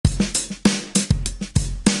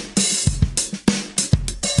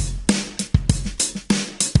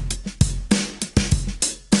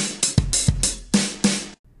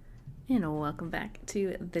And welcome back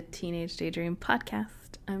to the Teenage Daydream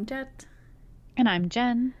podcast. I'm Jet. And I'm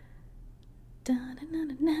Jen.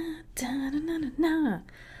 Da-na-na-na-na, da-na-na-na-na.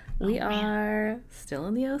 We are still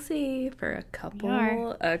in the OC for a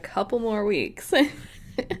couple more weeks.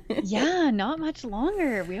 Yeah, not much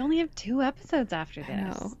longer. We only have 2 episodes after this. I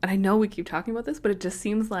know. And I know we keep talking about this, but it just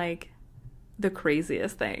seems like the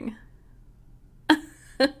craziest thing.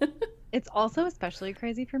 It's also especially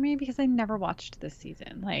crazy for me because I never watched this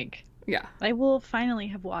season. Yeah. I will finally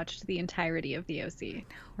have watched the entirety of the OC.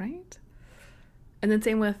 Right? And then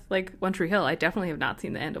same with, One Tree Hill. I definitely have not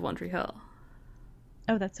seen the end of One Tree Hill.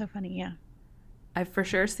 Oh, that's so funny, yeah. I've for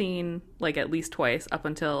sure seen, at least twice up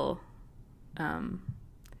until,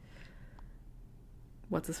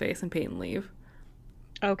 What's-His-Face and Peyton leave.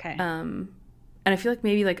 Okay. And I feel like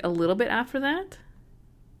maybe, a little bit after that.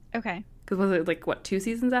 Okay. Because was it, 2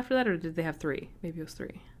 seasons after that, or did they have 3? Maybe it was 3.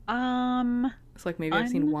 So, maybe I've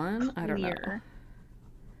seen 1? I don't know.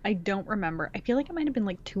 I don't remember. I feel like it might have been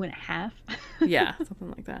 2.5. Yeah, something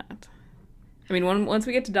like that. I mean, once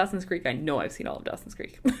we get to Dawson's Creek, I know I've seen all of Dawson's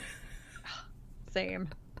Creek. Same.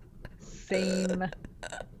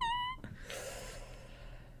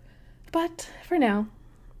 But for now,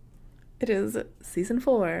 it is season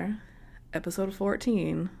 4, episode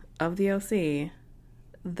 14 of the OC,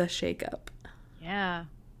 The Shakeup. Yeah.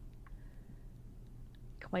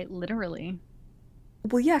 Quite literally.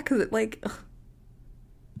 Well, yeah, because it,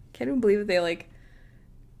 can't even believe that they,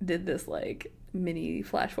 did this, mini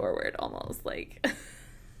flash forward almost,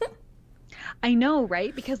 I know,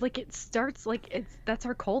 right? Because, it starts, that's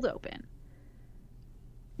our cold open.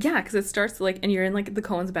 Yeah, because it starts, and you're in, the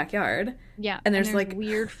Cohen's backyard. Yeah, and there's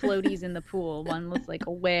weird floaties in the pool. One looks like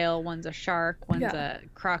a whale, one's a shark, one's a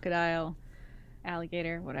crocodile,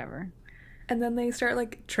 alligator, whatever. And then they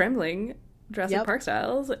start, trembling Jurassic Park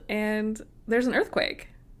styles, and there's an earthquake.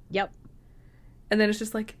 Yep. And then it's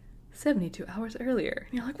just 72 hours earlier.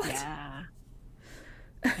 And you're like, what? Yeah.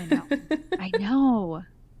 I know.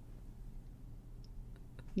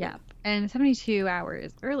 Yeah. And 72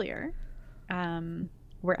 hours earlier,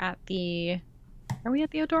 we're at are we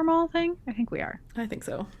at the outdoor mall thing? I think we are. I think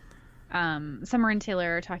so. Summer and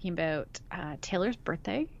Taylor are talking about Taylor's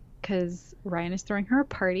birthday because Ryan is throwing her a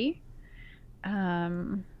party.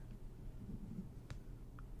 And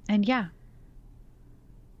yeah.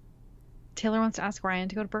 Taylor wants to ask Ryan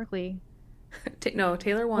to go to Berkeley. No,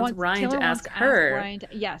 Taylor wants Ryan to ask her.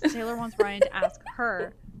 Yes, Taylor wants Ryan to ask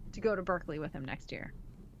her to go to Berkeley with him next year.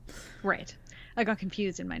 Right. I got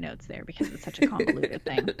confused in my notes there because it's such a convoluted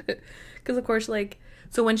thing. Because, of course,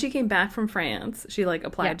 so when she came back from France, she,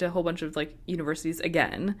 applied to a whole bunch of, universities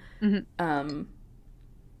again. Mm-hmm.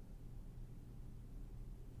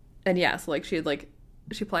 And, yeah, so, she had,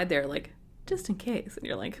 she applied there, just in case. And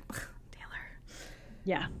you're like, Taylor.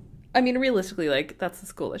 Yeah. I mean, realistically, that's the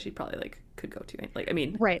school that she probably, could go to. I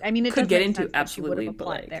mean... Right. I mean, it could does get make into sense absolutely, she would have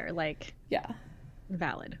applied there. Yeah.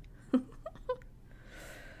 Valid.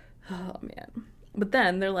 Oh, man. But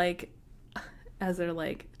then they're as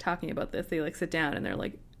they're talking about this, they sit down and they're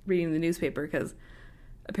reading the newspaper because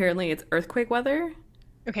apparently it's earthquake weather.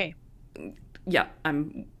 Okay. Yeah,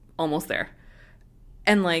 I'm almost there.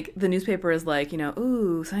 And the newspaper is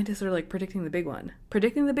ooh, scientists are predicting the big one.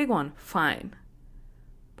 Predicting the big one, fine.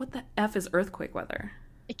 What the F is earthquake weather?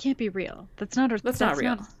 It can't be real. That's not real. That's not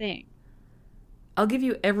a thing. I'll give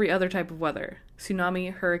you every other type of weather.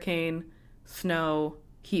 Tsunami, hurricane, snow,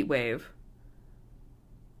 heat wave.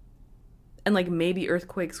 And maybe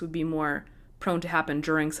earthquakes would be more prone to happen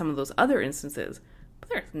during some of those other instances. But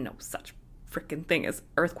there's no such freaking thing as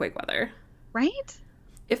earthquake weather. Right?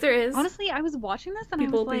 If there is... Honestly, I was watching this and I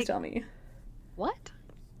was people, please tell me. What?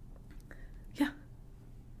 Yeah.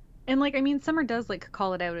 And I mean, Summer does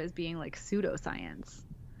call it out as being pseudoscience.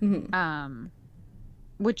 Mm-hmm.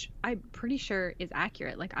 Which I'm pretty sure is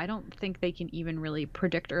accurate. I don't think they can even really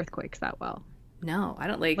predict earthquakes that well. No, I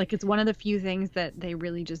don't it's one of the few things that they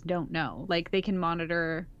really just don't know. They can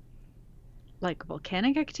monitor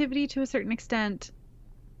volcanic activity to a certain extent,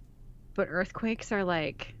 but earthquakes are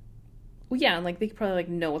well, yeah, and they could probably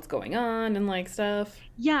know what's going on and stuff.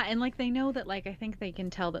 Yeah, and they know that I think they can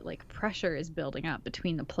tell that pressure is building up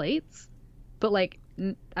between the plates, but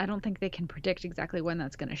I don't think they can predict exactly when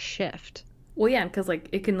that's going to shift. Well, yeah, because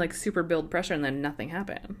it can super build pressure and then nothing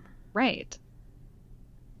happen. Right.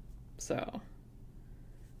 So.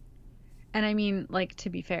 And I mean, to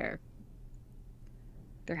be fair,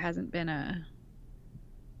 there hasn't been a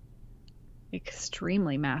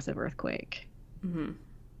extremely massive earthquake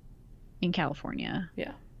in California.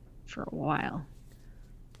 Yeah. For a while.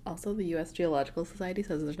 Also, the U.S. Geological Society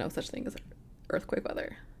says there's no such thing as earthquake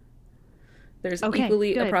weather. There's Okay,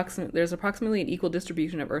 good. there's approximately an equal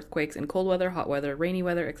distribution of earthquakes in cold weather, hot weather, rainy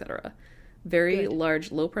weather, etc. Very Good.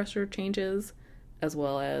 large low pressure changes, as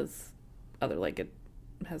well as other like it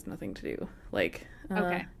has nothing to do like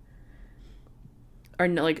Okay. are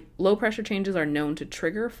no, like low pressure changes are known to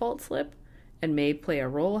trigger fault slip and may play a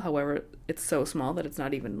role. However, it's so small that it's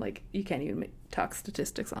not even like you can't even talk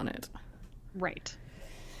statistics on it. Right.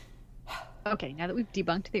 Okay, now that we've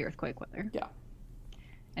debunked the earthquake weather. Yeah.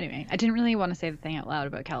 Anyway, I didn't really want to say the thing out loud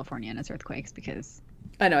about California and its earthquakes because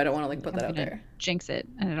I know I don't want to like put I'm that out gonna there. jinx it,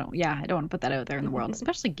 and I don't want to put that out there in the world,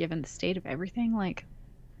 especially given the state of everything. Like,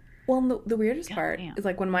 Well, the weirdest part goddamn. is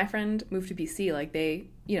like when my friend moved to BC, like they,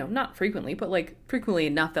 not frequently, but like frequently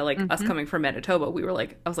enough that like us coming from Manitoba, we were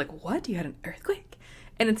like, I was like, what? You had an earthquake?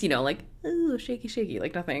 And it's, like, ooh, shaky, shaky,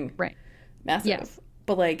 like nothing Right. massive. Yes.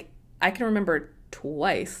 But like, I can remember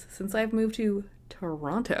twice since I've moved to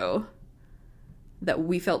Toronto that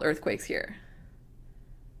we felt earthquakes here.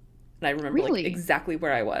 And I remember like Really? exactly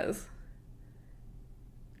where I was.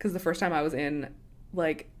 Because the first time I was in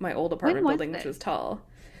like my old apartment was building, which was this? tall.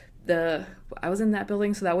 I was in that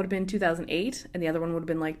building, so that would have been 2008, and the other one would have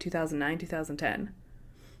been like 2009, 2010.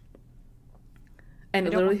 And I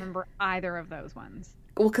it don't literally, remember either of those ones.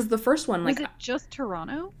 well, because the first one, Was like, it just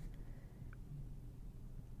Toronto?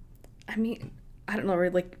 I mean, I don't know,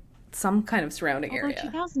 right, like some kind of surrounding Although area.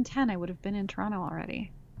 2010, I would have been in Toronto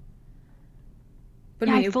already. But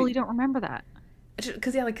Yeah, I I mean, it fully would don't remember that. be,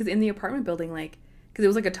 because in the apartment building, like, because it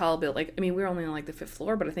was like a tall build, like, I mean, we were only on like the 5th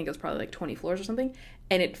floor, but I think it was probably like 20 floors or something,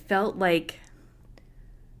 and it felt like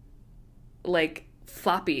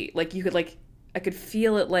floppy, like you could like, I could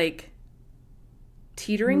feel it like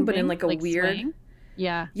teetering, but in Moving, like a like weird, swaying.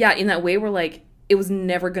 Yeah. yeah, in that way where like it was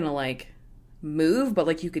never gonna like move, but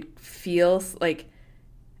like you could feel like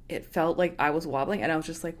it felt like I was wobbling, and I was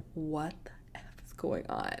just like, what the F is going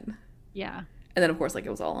on? Yeah. And then of course like it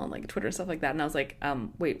was all on like Twitter and stuff like that, and I was like,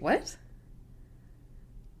 wait, what?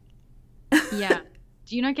 Yeah.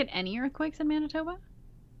 Do you not get any earthquakes in Manitoba?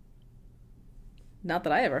 Not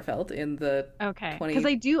that I ever felt in the Okay. 20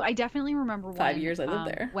 Because I definitely remember 5 one years I lived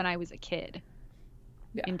there. when I was a kid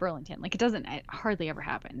Yeah. in Burlington. Like, it hardly ever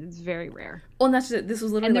happens. It's very rare. Well, and that's just it. This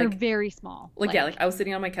was And literally they're like very small. yeah, like I was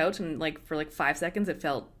sitting on my couch and like for like 5 seconds it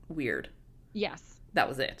felt weird. Yes. That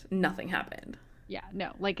was it. Nothing happened. Yeah,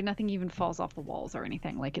 no. Like, nothing even falls off the walls or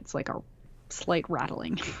anything. Like, it's like a slight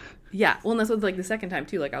rattling. Yeah. Well, and that's what like the second time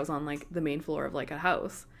too. Like I was on like the main floor of like a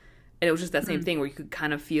house, and it was just that same thing where you could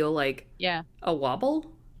kind of feel like Yeah. a wobble,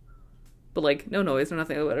 but like no noise or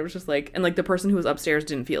nothing. It was just like, and like the person who was upstairs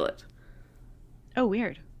didn't feel it, Oh,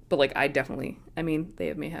 weird. but like I definitely. I mean,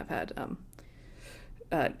 they may have had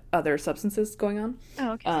other substances going on.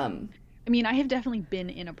 Oh, okay. I mean, I have definitely been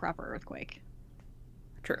in a proper earthquake.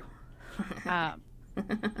 True.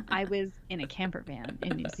 I was in a camper van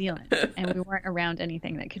in New Zealand, and we weren't around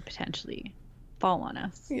anything that could potentially fall on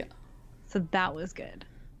us. Yeah. So that was good.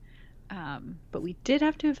 But we did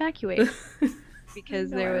have to evacuate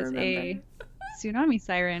because No, there I was a remember. tsunami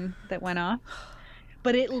siren that went off.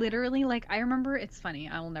 But it literally, like, I remember, it's funny,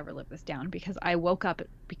 I will never live this down because I woke up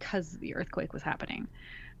because the earthquake was happening.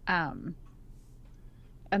 And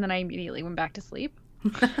then I immediately went back to sleep.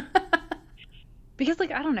 Because,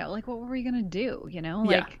 like, I don't know, like, what were we gonna do, you know?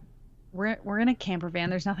 Yeah. Like, we're in a camper van.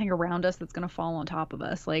 There's nothing around us that's gonna fall on top of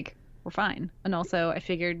us. Like, we're fine. And also, I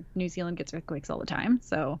figured New Zealand gets earthquakes all the time,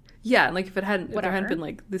 so Yeah, and like if there hadn't whatever. been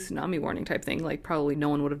like the tsunami warning type thing, like probably no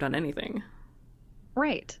one would have done anything.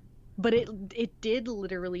 Right. But it did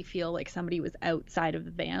literally feel like somebody was outside of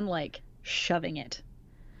the van, like shoving it.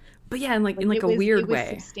 But yeah, in like in Like, like a weird it was way.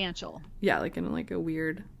 substantial. Yeah, like in like a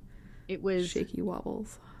weird It was shaky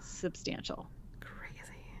wobbles. substantial.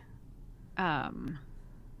 Crazy.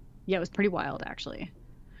 Yeah, it was pretty wild actually.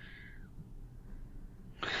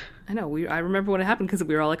 I know. I remember when it happened because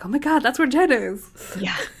we were all like, "Oh my god, that's where Jen is."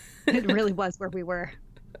 Yeah. It really was where we were.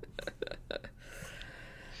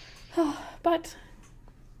 But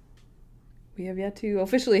we have yet to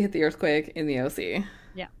officially hit the earthquake in the OC.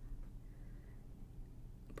 Yeah.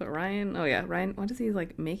 But Ryan, Ryan, what is he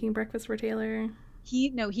like making breakfast for Taylor? He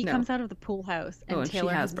No. comes out of the pool house and Oh, and she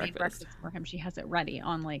Taylor has has made breakfast. breakfast for him. She has it ready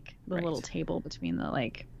on like the Right. little table between the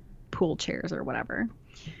like pool chairs or whatever.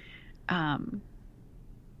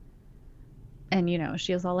 And you know,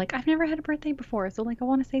 she was all like, I've never had a birthday before, so like I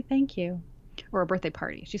want to say thank you. Or a birthday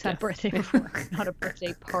party. She's had a Yes. birthday before, not a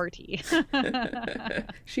birthday party.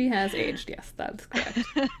 She has aged. Yes, that's correct.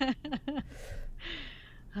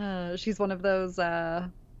 She's one of those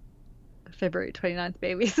February 29th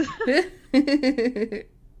babies.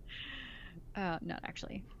 Not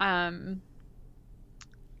actually.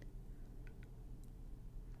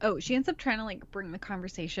 Oh, she ends up trying to like bring the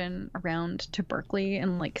conversation around to Berkeley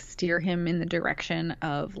and like steer him in the direction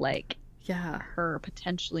of like Yeah. her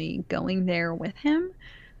potentially going there with him,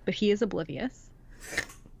 but he is oblivious.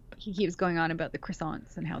 He keeps going on about the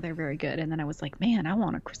croissants and how they're very good, and then I was like, man, I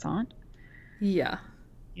want a croissant. Yeah.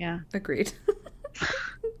 Yeah. Agreed.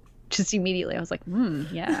 Just immediately I was like,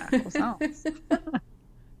 yeah, croissants.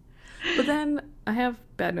 But then I have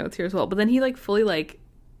bad notes here as well. But then he like fully like,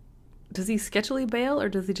 does he sketchily bail or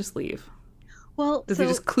does he just leave? Well, Does so he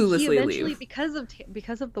just cluelessly he eventually, leave?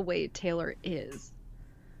 because of the way Taylor is,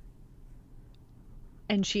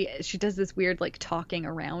 and she does this weird like talking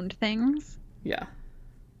around things. Yeah.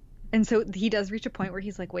 And so he does reach a point where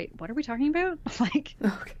he's like, wait, what are we talking about? Like,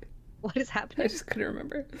 Okay. what is I happening? just couldn't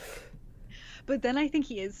remember. But then I think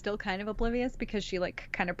he is still kind of oblivious because she like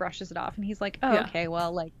kind of brushes it off and he's like, oh, Yeah. okay,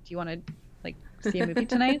 well, like, do you want to like see a movie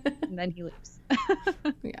tonight? And then he leaves.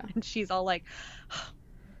 Yeah. And she's all like,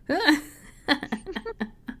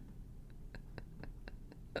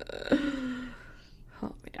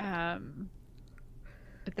 Oh man.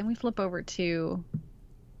 but then we flip over to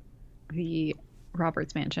the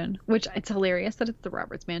Roberts mansion, which it's hilarious that it's the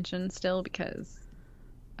Roberts mansion still because,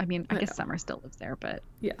 I mean, I guess know. Summer still lives there, but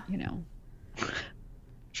Yeah. you know,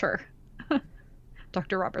 sure.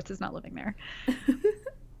 Dr. Roberts is not living there.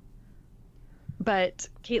 But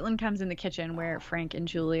Caitlin comes in the kitchen where Frank and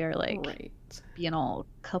Julie are like Right. being all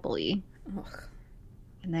coupley. Ugh.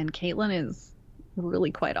 And then Caitlin is really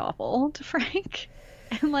quite awful to Frank.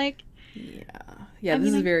 And like, Yeah. Yeah, I this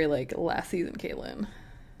mean, is very like last season Caitlyn.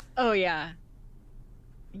 oh yeah.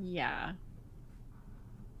 Yeah.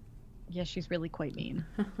 Yeah, she's really quite mean.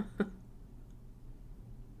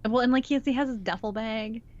 Well, and like he has his duffel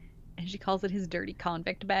bag and she calls it his dirty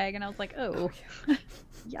convict bag and I was like, oh,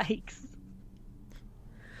 yikes.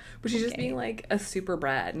 But she's just Okay. being like a super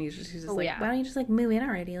brat, and she's just Oh, like, yeah. why don't you just like move in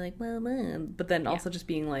already? Like, well, but then also just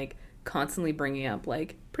being like constantly bringing up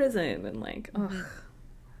like prison and like, ugh,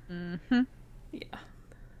 Mm-hmm. yeah.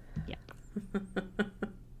 Yeah.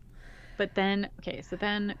 But then, okay, so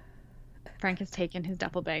then Frank has taken his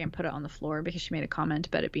duffel bag and put it on the floor because she made a comment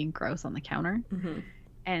about it being gross on the counter. Mm-hmm.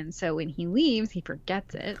 And so when he leaves, he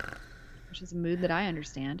forgets it, which is a mood that I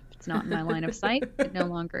understand. If it's not in my line of sight, it no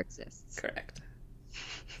longer exists. Correct.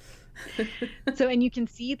 So, and you can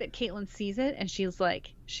see that Caitlin sees it and she's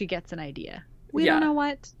like, she gets an idea. We Yeah. don't know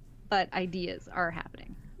what, but ideas are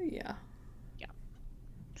happening. Yeah.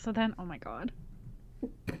 So then, oh my God.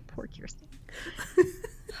 Poor Kirsten.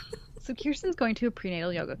 So Kirsten's going to a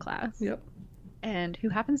prenatal yoga class. Yep. And who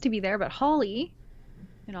happens to be there but Holly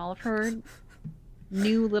and all of her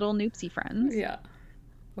new little noopsy friends. Yeah.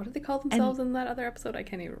 What did they call themselves in that other episode? I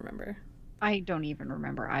can't even remember. I don't even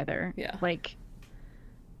remember either. Yeah. Like,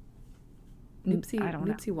 Noopsy, I don't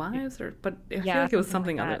know. Noopsy Wives, or but I feel Yeah, like it was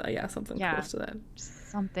something something like other. that. Yeah, something Yeah. close to that.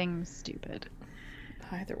 something stupid.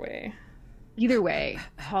 Either way. Either way,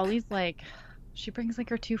 Holly's like, she brings like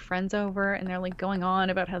her two friends over and they're like going on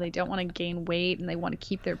about how they don't want to gain weight and they want to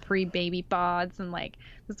keep their pre-baby bods. And like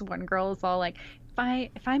this one girl is all like,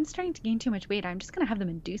 if I'm starting to gain too much weight, I'm just gonna have them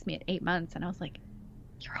induce me at 8 months. And I was like,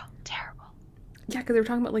 you're all terrible. Yeah, because they were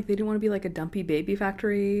talking about like they didn't want to be like a dumpy baby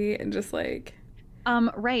factory and just like.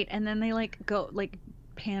 Right. And then they like go like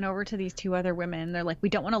pan over to these two other women. They're like, we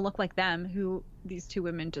don't want to look like them. Who these two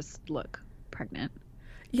women just look pregnant.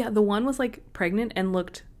 Yeah, the one was like pregnant and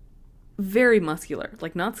looked very muscular,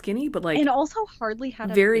 like not skinny, but like And also hardly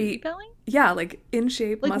had a very- baby belly. yeah, like in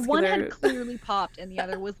shape, Like muscular. one had clearly popped and the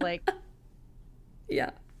other was like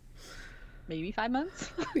Yeah, maybe 5 months.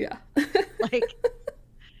 yeah. Like,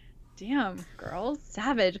 damn, girl,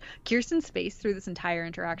 savage. Kirsten's face through this entire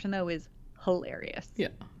interaction though is hilarious. Yeah.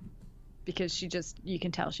 Because you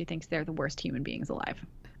can tell she thinks they're the worst human beings alive.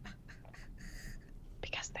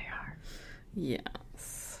 Because they are.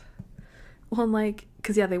 Yes. Well, and like,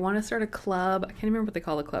 because yeah, they want to start a club. I can't remember what they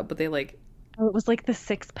call the club, but they like. Oh, it was like the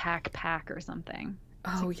 6-pack pack or something.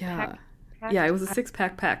 Oh yeah. Pack? Yeah, it was a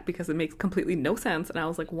 6-pack pack because it makes completely no sense, and I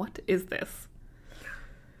was like, "What is this?"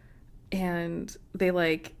 And they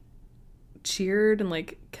like cheered and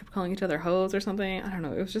like kept calling each other hoes or something. I don't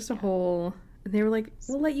know. It was just a whole. And they were like,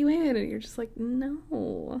 "We'll let you in," and you're just like,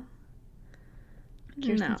 "No."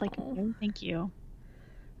 Kirsten's No. like, no, thank you.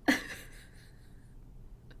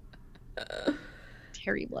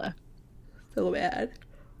 Terrible. So bad.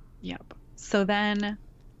 Yep. So then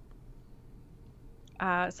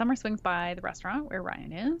Summer swings by the restaurant where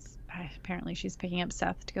Ryan is. Apparently she's picking up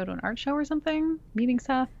Seth to go to an art show or something. Meeting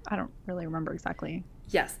Seth. I don't really remember exactly.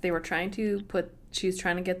 Yes, they were trying to she was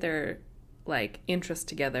trying to get their like interests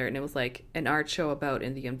together, and it was like an art show about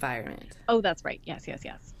in the environment. Oh, that's right. Yes. Yeah.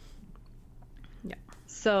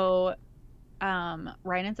 So,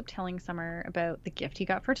 Ryan ends up telling Summer about the gift he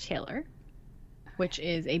got for Taylor, which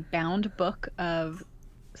is a bound book of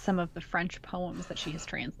some of the French poems that she has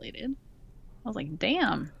translated. I was like,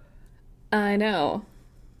 damn. I know.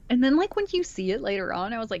 And then, like, when you see it later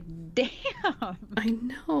on, I was like, damn. I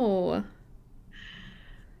know.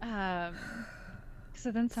 Um,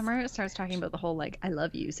 so then Summer starts talking about the whole, like, I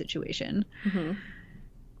love you situation. Hmm.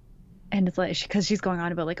 And it's like, because she's going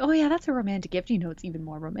on about, like, oh, yeah, that's a romantic gift. You know, it's even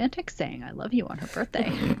more romantic saying I love you on her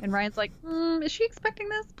birthday. And Ryan's like, is she expecting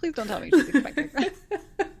this? Please don't tell me she's expecting this.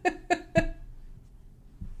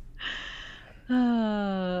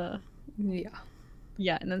 Yeah.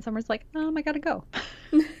 Yeah. And then Summer's like, I gotta go.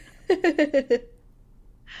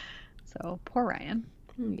 So poor Ryan.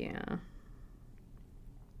 Yeah.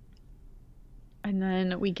 And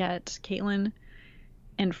then we get Caitlin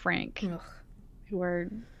and Frank, Ugh. who are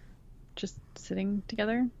just sitting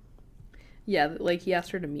together. Yeah, like he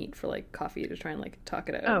asked her to meet for like coffee to try and like talk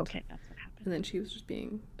it out. Oh, okay, that's what happened. And then she was just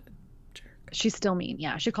being a jerk. She's still mean.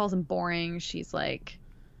 Yeah, she calls him boring. She's like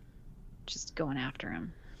just going after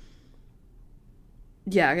him.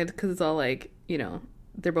 Yeah, because it's all like, you know,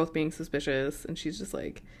 they're both being suspicious, and she's just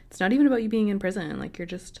like, it's not even about you being in prison. Like, you're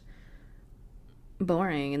just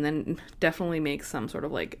boring. And then definitely makes some sort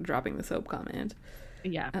of like dropping the soap comment.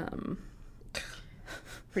 Yeah.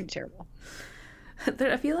 Pretty terrible.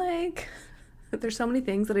 I feel like there's so many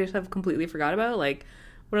things that I just have completely forgot about. Like,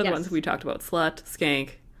 what are the ones we talked about? Slut,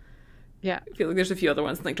 skank. Yeah. I feel like there's a few other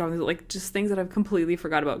ones, like dropping, like just things that I've completely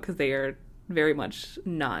forgot about because they are very much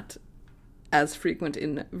not as frequent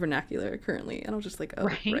in vernacular currently. And I was just like, oh,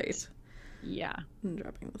 right. Yeah. I'm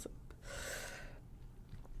dropping this up.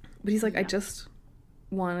 But he's like, I just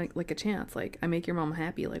want like a chance. Like, I make your mom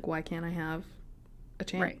happy. Like, why can't I have a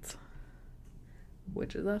chance? Right.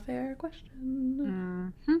 Which is a fair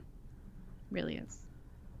question. Mm-hmm. Really is.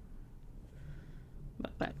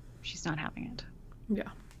 But she's not having it. Yeah.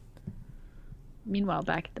 Meanwhile,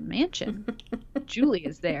 back at the mansion, Julie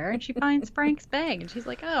is there and she finds Frank's bag and she's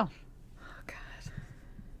like, oh, God.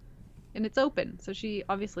 And it's open. So she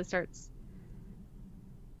obviously starts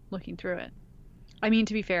looking through it. I mean,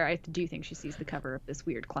 to be fair, I do think she sees the cover of this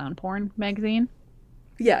weird clown porn magazine.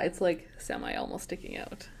 Yeah, it's like semi almost sticking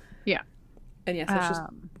out. Yeah. And yes, it's just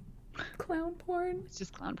clown porn. It's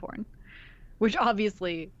just clown porn. Which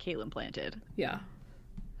obviously Caitlin planted. Yeah.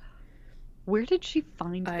 Where did she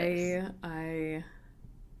find this?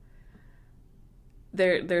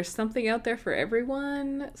 There's something out there for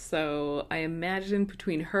everyone, so I imagine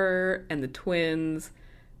between her and the twins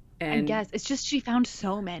and I guess it's just she found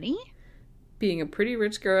so many. Being a pretty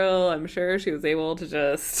rich girl, I'm sure she was able to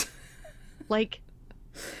just like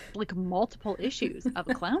multiple issues of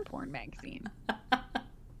a clown porn magazine.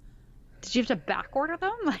 Did you have to back order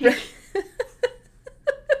them? Like,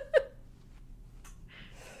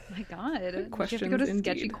 my God, did you have to go to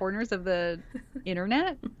sketchy corners of the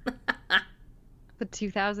internet? The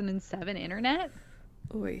 2007 internet?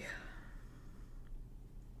 Oy.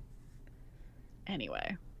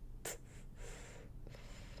 Anyway,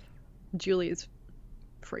 Julie is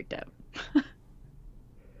freaked out.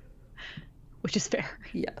 Which is fair.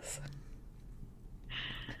 Yes.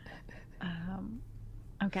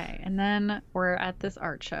 Okay, and then we're at this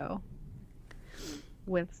art show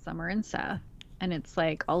with Summer and Seth, and it's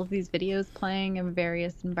like all of these videos playing of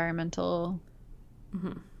various environmental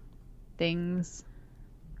things.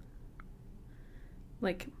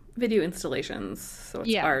 Like video installations, so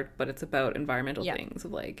it's art, but it's about environmental things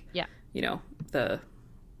of like, you know, the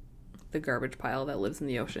garbage pile that lives in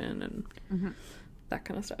the ocean and that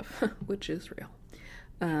kind of stuff, which is real.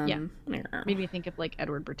 Made me think of like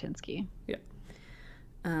Edward Bertinsky. Yeah.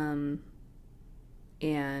 And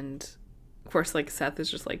of course, like Seth is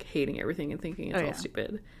just like hating everything and thinking it's all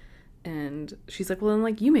stupid. And she's like, well, then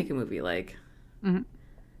like you make a movie, like,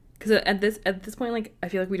 because at this point, like I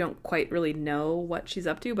feel like we don't quite really know what she's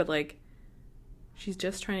up to, but like she's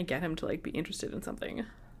just trying to get him to like be interested in something.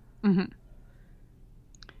 It's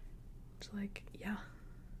like, yeah,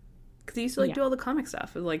 because he used to like do all the comic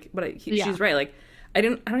stuff. It was like, but she's right. Like, I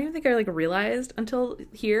don't even think I like realized until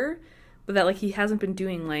here, but that like he hasn't been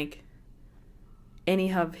doing like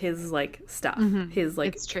any of his like stuff, his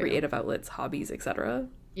like creative outlets, hobbies, etc.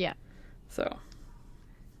 Yeah. So.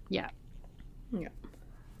 Yeah. Yeah.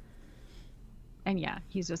 And yeah,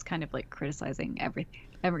 he's just kind of like criticizing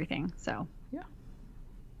everything. So. Yeah.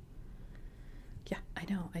 Yeah, I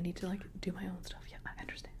know. I need to like do my own stuff. Yeah, I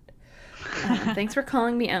understand. Thanks for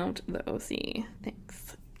calling me out, though. See,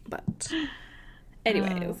 thanks. But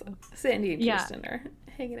anyways, Sandy and Kirsten are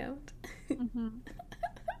hanging out.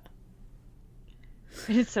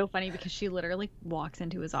 And it's so funny because she literally walks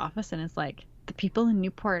into his office and is like, the people in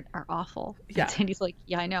Newport are awful. Yeah. And Sandy's like,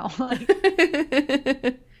 yeah, I know. Like,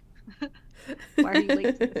 why are you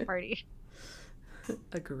late to this party?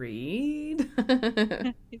 Agreed.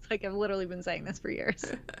 He's like, I've literally been saying this for years.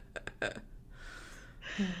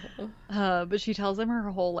 But she tells him her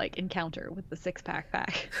whole like encounter with the 6-pack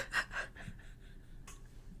pack.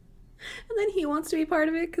 And then he wants to be part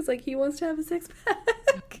of it because like he wants to have a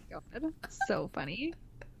 6-pack. God, so funny.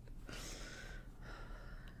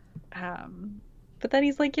 But then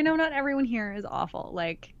he's like, not everyone here is awful.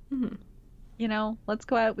 Like, let's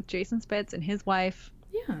go out with Jason Spitz and his wife.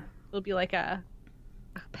 Yeah. It'll be like a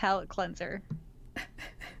palate cleanser.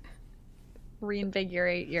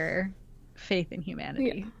 Reinvigorate your faith in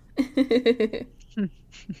humanity. Yeah.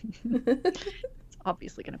 It's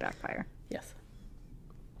obviously going to backfire. Yes.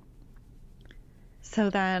 So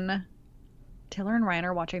then Taylor and Ryan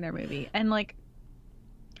are watching their movie. And like,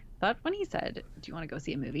 thought when he said, do you want to go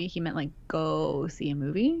see a movie? He meant like go see a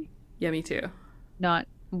movie. Yeah, me too. Not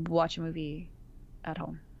watch a movie at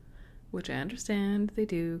home. Which I understand they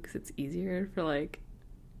do because it's easier for like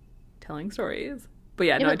telling stories. But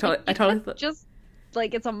yeah, no, I totally thought just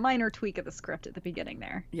like it's a minor tweak of the script at the beginning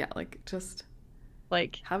there. Yeah, like just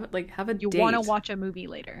like have a you date. want to watch a movie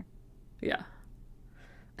later. Yeah.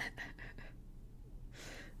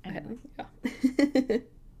 Anyway. Yeah.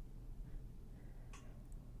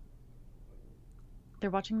 They're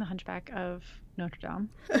watching The Hunchback of Notre Dame.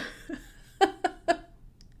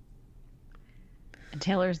 And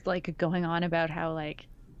Taylor's like going on about how like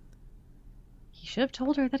he should have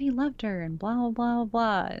told her that he loved her and blah blah blah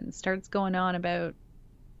blah, and starts going on about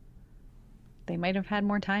they might have had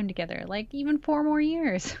more time together, like even 4 more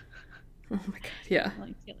years. Oh my god, yeah.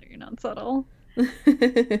 Like, Taylor, you're not subtle.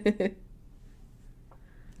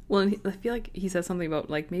 Well, and I feel like he says something about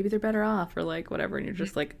like maybe they're better off or like whatever, and you're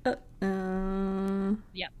just like,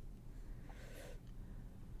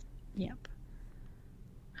 Yep.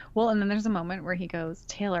 Well, and then there's a moment where he goes,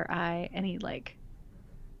 Taylor, and he like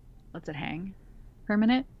lets it hang for a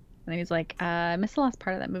minute. And then he's like, I missed the last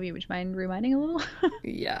part of that movie. Would you mind reminding a little?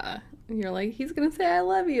 Yeah. And you're like, he's gonna say I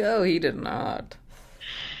love you. Oh, he did not.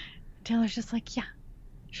 Taylor's just like, yeah,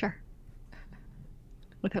 sure.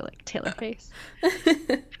 With her like Taylor face.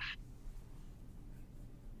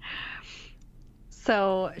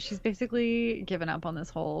 So she's basically given up on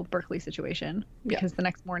this whole Berkeley situation because the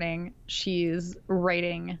next morning she's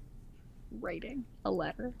writing a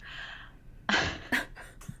letter.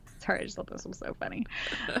 Sorry, I just thought this was so funny.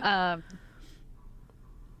 I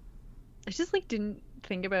just like didn't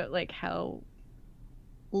think about like how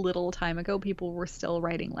little time ago people were still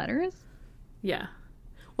writing letters. Yeah.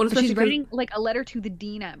 Well, especially she's writing like a letter to the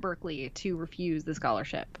dean at Berkeley to refuse the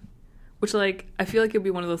scholarship. Which, like, I feel like it'd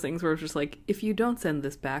be one of those things where it's just like, if you don't send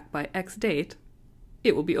this back by X date,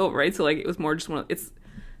 it will be over, right? So, like, it was more just one of, I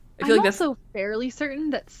feel like that's also fairly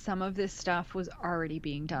certain that some of this stuff was already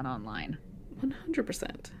being done online.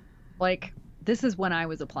 100%. Like, this is when I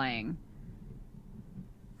was applying.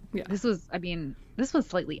 Yeah. This was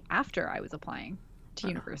slightly after I was applying to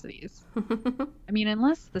universities. I mean,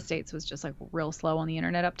 unless the States was just, like, real slow on the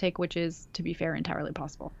internet uptake, which is, to be fair, entirely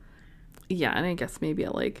possible. Yeah, and I guess maybe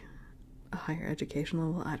at, like, a higher education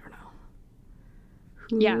level, I don't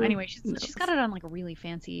know. Yeah, anyway, she's got it on like a really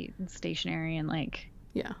fancy stationery and like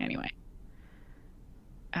anyway.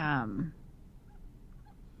 So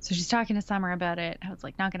she's talking to Summer about it, how it's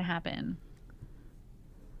like not gonna happen.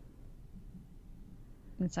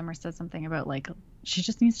 And Summer says something about like she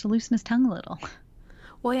just needs to loosen his tongue a little.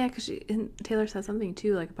 Well, yeah, because Taylor says something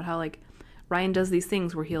too, like about how like Ryan does these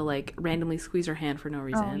things where he'll like randomly squeeze her hand for no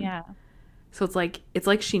reason. Oh yeah. So it's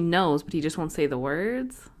like she knows, but he just won't say the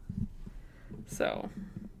words. So,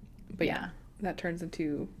 but yeah, that turns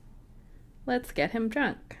into, let's get him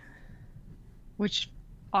drunk. Which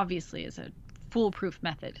obviously is a foolproof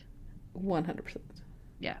method. 100%.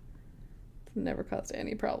 Yeah. It's never caused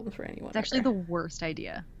any problems for anyone. It's actually the worst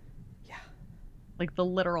idea. Yeah. Like the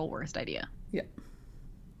literal worst idea. Yeah.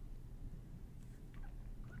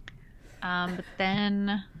 But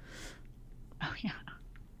then, oh yeah.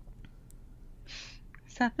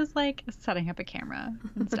 Seth is like setting up a camera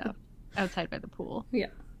and stuff outside by the pool. Yeah.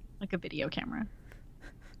 Like a video camera.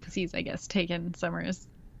 Because he's, I guess, taken Summer's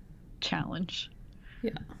challenge.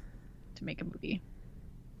 Yeah. To make a movie.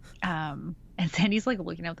 And Sandy's like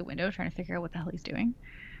looking out the window trying to figure out what the hell he's doing.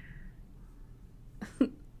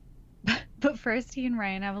 But first he and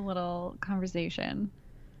Ryan have a little conversation.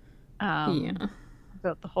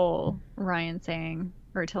 About the whole Ryan saying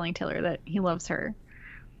or telling Taylor that he loves her.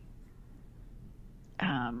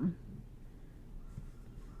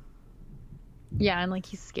 Yeah, and like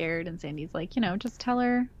he's scared, and Sandy's like, just tell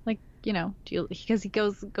her, like, do you, because he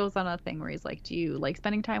goes on a thing where he's like, do you like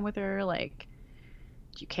spending time with her? Like,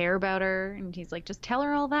 do you care about her? And he's like, just tell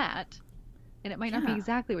her all that. And it might not be Yeah.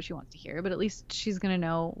 exactly what she wants to hear, but at least she's gonna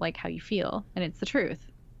know like how you feel, and it's the truth.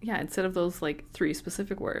 Yeah, instead of those like three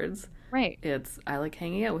specific words, Right. it's I like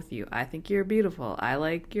hanging out with you. I think you're beautiful. I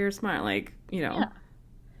like you're smart. Like, Yeah.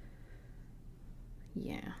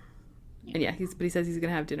 Yeah. Yeah. And yeah, he says he's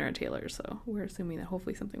gonna have dinner at Taylor's, so we're assuming that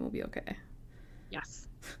hopefully something will be okay. Yes.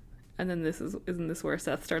 And then isn't this where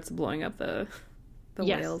Seth starts blowing up the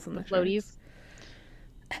Yes. whales and The the floaties.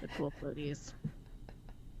 The cool floaties.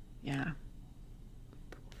 Yeah.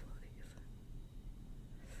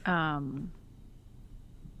 Um.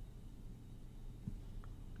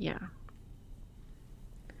 Yeah.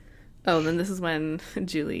 Oh, and then this is when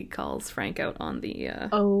Julie calls Frank out on the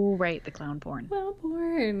Oh, right, the clown porn. well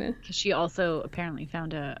born. Because she also apparently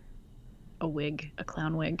found a wig, a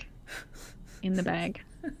clown wig, in the bag.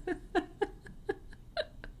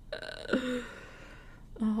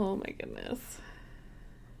 Oh my goodness.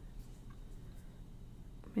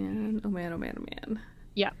 Man, oh man, oh man, oh man.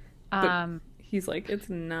 Yeah. But he's like, it's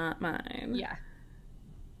not mine. Yeah.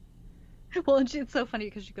 Well, and it's so funny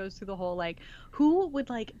because she goes through the whole like, who would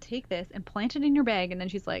like take this and plant it in your bag? And then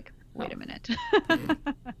she's like, wait a minute.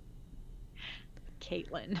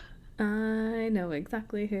 Caitlin. I know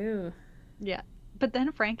exactly who. Yeah. But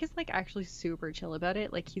then Frank is like actually super chill about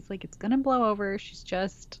it. Like he's like, it's gonna blow over. She's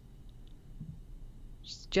just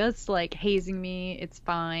like hazing me. It's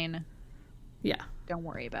fine. Yeah. Don't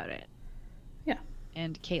worry about it. Yeah.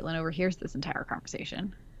 And Caitlin overhears this entire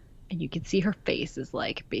conversation. And you can see her face is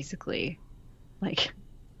like basically like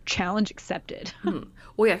challenge accepted.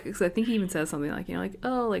 Well, yeah, because I think he even says something like, like,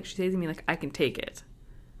 oh, like she's hazing me, like I can take it.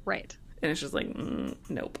 Right. And it's just like,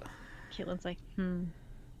 nope. Caitlin's like,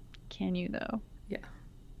 can you though? Yeah.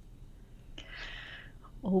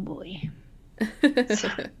 Oh boy.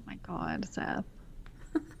 My God, Seth.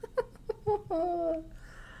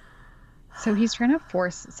 So he's trying to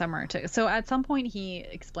force Summer to. So at some point he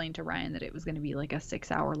explained to Ryan that it was going to be like a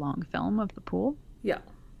 6-hour long film of the pool. Yeah.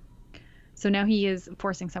 So now he is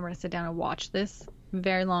forcing Summer to sit down and watch this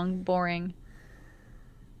very long, boring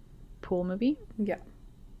pool movie. Yeah.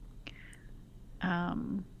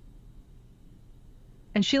 And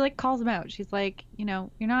she like calls him out. She's like, you're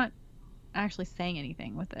not actually saying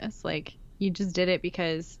anything with this. Like, you just did it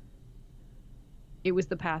because it was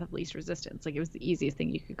the path of least resistance. Like, it was the easiest thing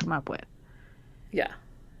you could come up with. Yeah.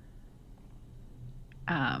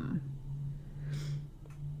 Mm-hmm.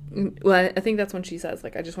 Well, I think that's when she says,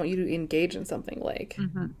 like, I just want you to engage in something, like,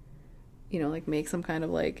 like make some kind of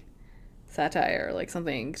like satire or like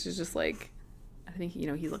something. She's just like, I think,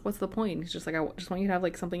 he's like, what's the point? He's just like, I just want you to have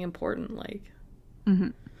like something important, like.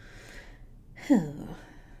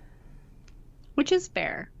 Which is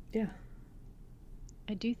fair. Yeah.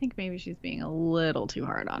 I do think maybe she's being a little too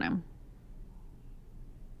hard on him.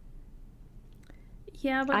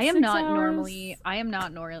 Yeah, but I am 6 not hours? normally.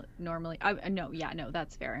 No,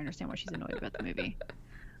 that's fair. I understand why she's annoyed about the movie.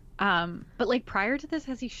 But like prior to this,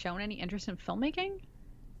 has he shown any interest in filmmaking?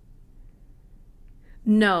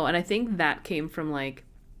 No, and I think that came from like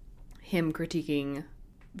him critiquing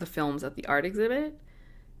the films at the art exhibit.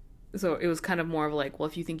 So it was kind of more of like, well,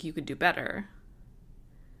 if you think you could do better.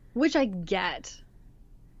 Which I get.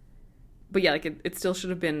 But yeah, like it still should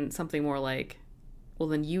have been something more like, well,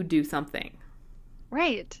 then you do something.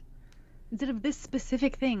 Right. Instead of this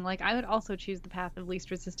specific thing. Like, I would also choose the path of least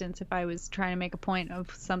resistance if I was trying to make a point of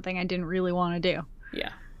something I didn't really want to do.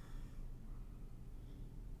 Yeah.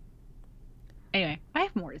 Anyway, I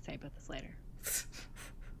have more to say about this later.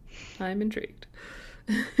 I'm intrigued.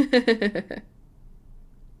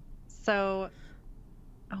 So,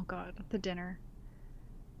 oh God, the dinner.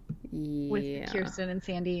 Yeah. With Kirsten and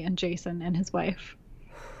Sandy and Jason and his wife.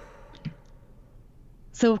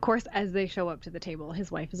 So, of course, as they show up to the table,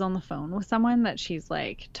 his wife is on the phone with someone that she's,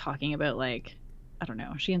 like, talking about, like, I don't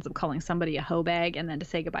know. She ends up calling somebody a hoe bag, and then to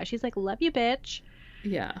say goodbye, she's like, love you, bitch.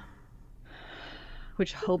 Yeah.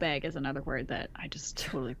 Which, hoe bag is another word that I just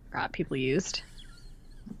totally forgot people used.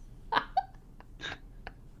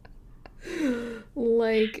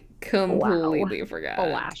 Like, completely forgot.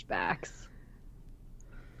 Flashbacks.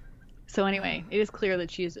 So anyway, it is clear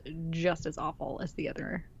that she is just as awful as the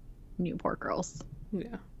other Newport girls.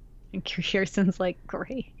 Yeah. And Kirsten's like,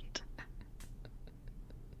 great.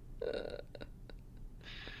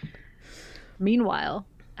 Meanwhile,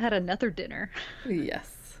 at another dinner,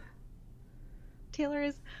 Yes. Taylor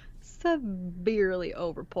is severely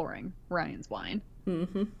overpouring Ryan's wine.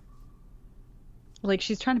 Mm-hmm. Like,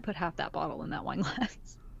 she's trying to put half that bottle in that wine glass.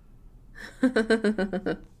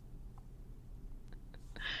 And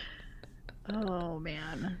Oh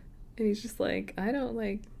man. he's just like, I don't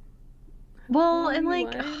like Well, and holy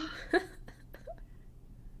like, wine.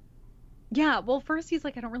 yeah, well, first he's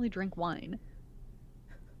like, I don't really drink wine.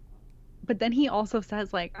 But then he also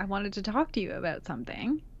says, like, I wanted to talk to you about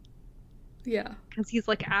something. Yeah. Because he's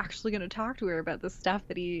like actually going to talk to her about the stuff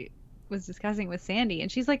that he was discussing with Sandy.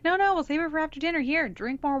 And she's like, no, no, we'll save it for after dinner. Here,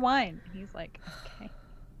 drink more wine. And he's like, okay.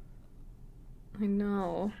 I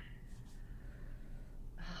know.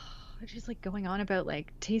 She's like going on about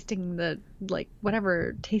like tasting the, like,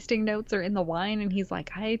 whatever tasting notes are in the wine. And he's like,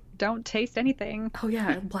 I don't taste anything. Oh yeah,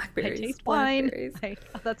 I blackberries. taste wine. Blackberries. Like,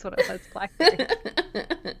 oh, that's what it was, blackberry.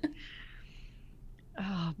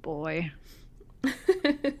 Oh boy.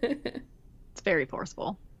 It's very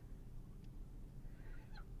forceful.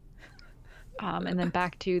 And then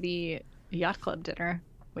back to the yacht club dinner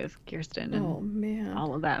with Kirsten and Oh man.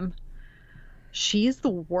 all of them. She's the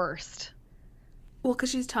worst. Well,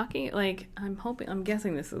 because she's talking, like, I'm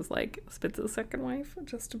guessing this is, like, Spitz's second wife,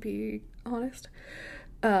 just to be honest.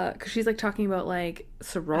 Because she's, like, talking about, like, I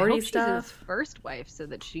sorority hope she's his stuff. first wife so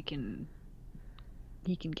that he can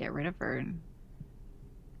get rid of her.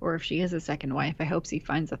 Or if she is a second wife, I hope he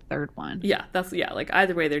finds a third one. Yeah, like,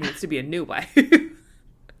 either way, there needs to be a new wife.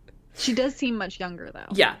 She does seem much younger though.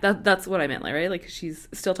 Yeah, that's what I meant, like, right? Like, she's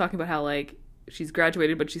still talking about how, like, she's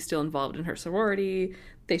graduated, but she's still involved in her sorority.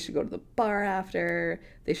 They should go to the bar after.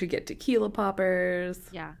 They should get tequila poppers.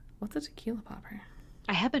 Yeah. What's a tequila popper?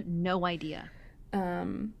 I haven't no idea.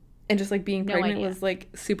 And just, like, being No pregnant idea. was, like,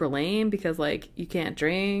 super lame because, like, you can't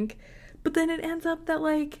drink. But then it ends up that,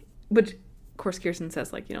 like, but of course Kirsten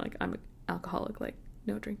says, like, you know, like, I'm an alcoholic, like,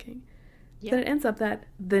 no drinking. Yeah. Then it ends up that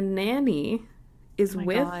the nanny is Oh my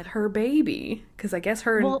with God. her baby, because I guess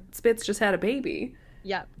her Well- and Spitz just had a baby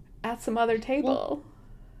Yeah. at some other table.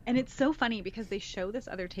 And it's so funny because they show this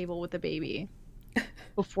other table with the baby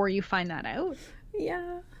before you find that out.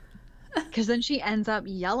 Yeah. Because then she ends up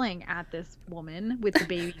yelling at this woman with the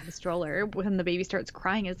baby in the stroller when the baby starts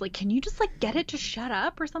crying. Is like, can you just like get it to shut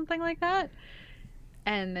up or something like that?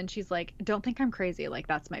 And then she's like, don't think I'm crazy. Like,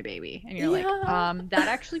 that's my baby. And you're Yeah. like, that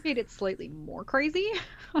actually made it slightly more crazy.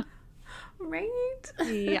 Right?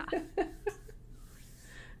 Yeah.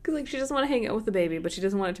 Because, like, she doesn't want to hang out with the baby, but she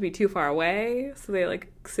doesn't want it to be too far away. So they,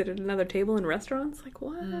 like, sit at another table in restaurants. Like,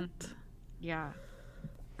 what? Yeah.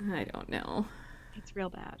 I don't know. It's real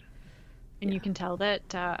bad. And you can tell that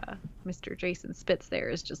Mr. Jason Spitz there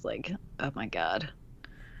is just like, oh my God.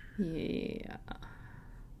 Yeah.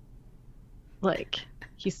 Like,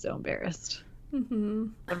 he's so embarrassed. Mm-hmm.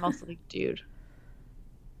 But I'm also like, dude,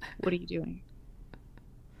 what are you doing?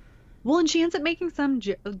 Well, and she ends up making some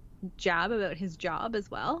jab about his job as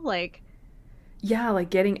well. Like, Yeah, like,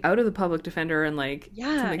 getting out of the public defender and, like, yeah,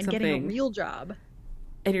 to make and something. getting a real job.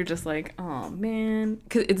 And you're just like, oh, man.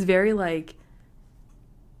 Because it's very, like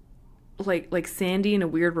Sandy in a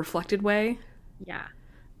weird reflected way. Yeah.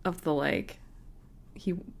 Of the, like,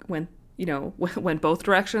 he went, you know, went both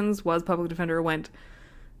directions, was public defender, went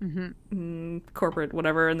corporate,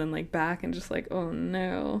 whatever, and then, like, back, and just like, oh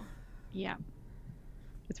no. Yeah.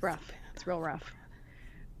 It's rough. It's real rough.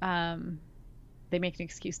 They make an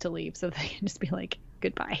excuse to leave so they can just be like,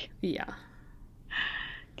 goodbye. Yeah.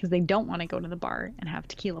 Because they don't want to go to the bar and have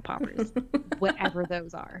tequila poppers, whatever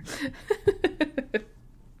those are.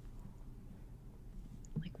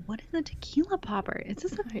 Like, what is a tequila popper? Is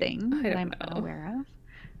this a thing I that don't I'm know. unaware of?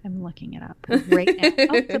 I'm looking it up right now.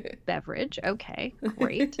 Oh, it's a beverage. Okay,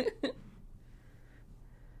 great.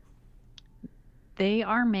 They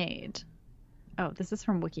are made. Oh, this is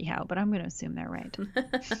from WikiHow, but I'm going to assume they're right.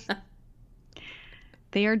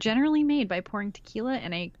 They are generally made by pouring tequila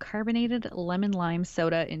and a carbonated lemon lime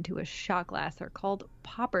soda into a shot glass. They're called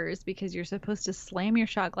poppers because you're supposed to slam your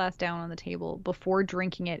shot glass down on the table before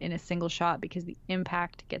drinking it in a single shot because the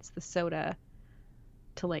impact gets the soda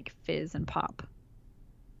to like fizz and pop.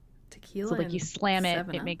 Tequila. So like you and slam it,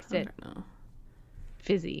 7 it Up? makes I it don't know.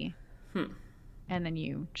 fizzy, Hmm. and then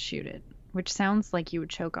you shoot it, which sounds like you would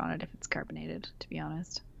choke on it if it's carbonated, to be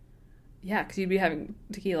honest. Yeah, because you'd be having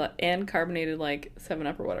tequila and carbonated, like,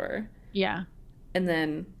 7-Up or whatever. Yeah. And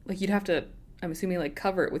then, like, you'd have to, I'm assuming, like,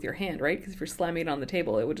 cover it with your hand, right? Because if you're slamming it on the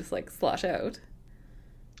table, it would just, like, slosh out.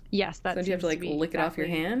 Yes, So that then you have to, seems like, be lick it off your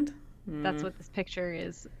exactly- hand? That's what this picture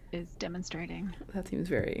is demonstrating. That seems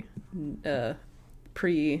very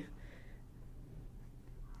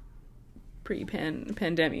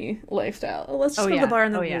pre-pandemic lifestyle. Let's just Oh, go to yeah. the bar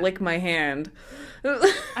and then Oh, yeah. lick my hand.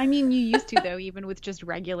 I mean, you used to, though, even with just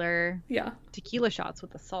regular Yeah, tequila shots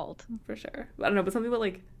with the salt. for sure. I don't know, but some people,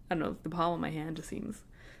 like, I don't know, the palm of my hand just seems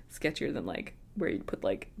sketchier than like where you put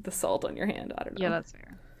like the salt on your hand. I don't know. Yeah, that's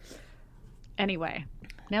fair. Anyway,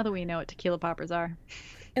 now that we know what tequila poppers are.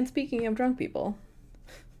 And speaking of drunk people,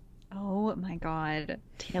 Oh my God.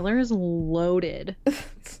 Taylor is loaded.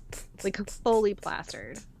 Like fully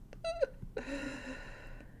plastered.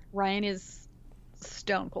 Ryan is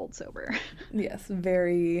stone cold sober. yes,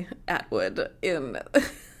 very Atwood in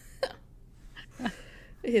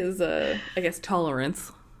his I guess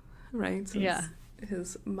tolerance, right? Since Yeah.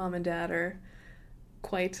 his mom and dad are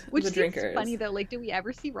quite Which the seems drinkers. funny though. Like, do we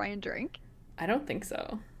ever see Ryan drink? I don't think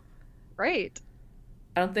so. Right.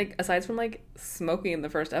 I don't think, aside from like smoking in the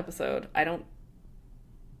first episode, I don't.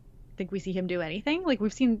 Think we see him do anything? Like,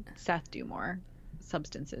 we've seen Seth do more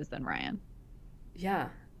substances than Ryan. Yeah,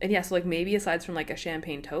 and yeah, so like maybe aside from like a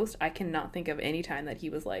champagne toast, I cannot think of any time that he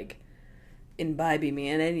was like imbibing me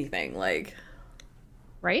in anything. Like,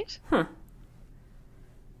 Right? huh?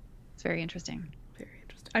 It's very interesting. Very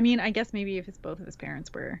interesting. I mean, I guess maybe if both of his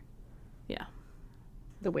parents were Yeah,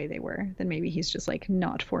 the way they were, then maybe he's just like,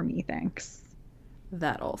 not for me, thanks.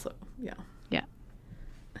 that also. Yeah. Yeah.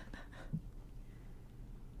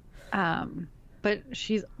 But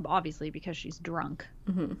she's obviously, because she's drunk,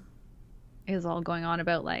 Mm-hmm. is all going on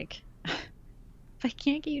about like, if I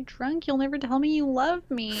can't get you drunk, you'll never tell me you love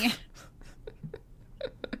me.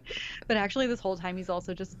 But actually, this whole time he's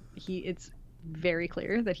also just it's very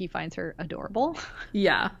clear that he finds her adorable.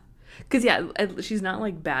 Yeah, because yeah, she's not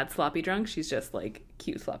like bad sloppy drunk. She's just like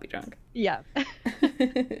cute sloppy drunk. Yeah.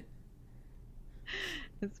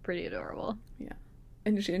 It's pretty adorable. Yeah,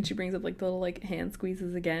 and she brings up like the little like hand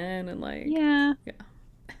squeezes again and like Yeah. yeah.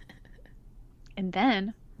 And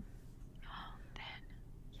then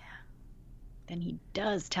then he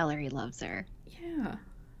does tell her he loves her. Yeah.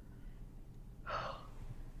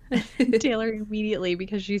 Taylor immediately,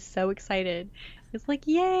 because she's so excited, is like,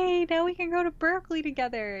 yay, now we can go to Berkeley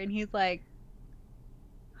together. And he's like,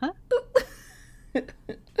 huh?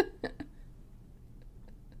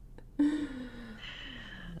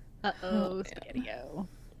 Uh-oh, spaghetti-o.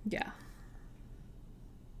 Yeah.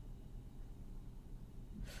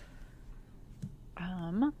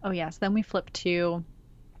 Oh yes, then we flip to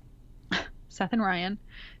Seth and Ryan.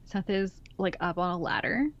 Seth is like up on a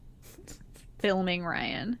ladder filming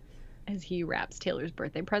Ryan as he wraps Taylor's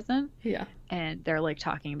birthday present. Yeah. And they're like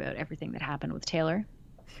talking about everything that happened with Taylor.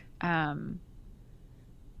 And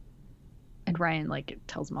Ryan like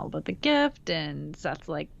tells him all about the gift, and Seth's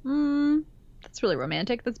like, that's really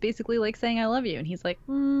romantic. That's basically like saying I love you. And he's like,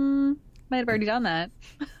 might have already done that.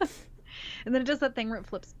 And then it does that thing where it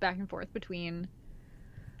flips back and forth between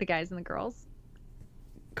the guys and the girls.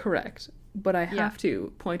 Correct. But I have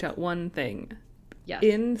to point out one thing. Yes.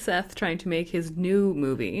 In Seth trying to make his new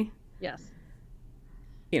movie, Yes.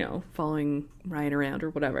 you know, following Ryan around or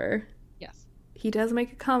whatever, Yes. he does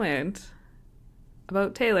make a comment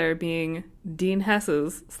about Taylor being Dean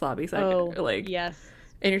Hess's sloppy second. Oh, like, yes.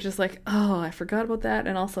 and you're just like, oh, I forgot about that.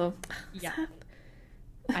 And also, Yeah. Seth.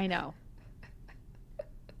 I know.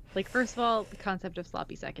 Like, first of all, the concept of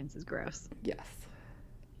sloppy seconds is gross. Yes.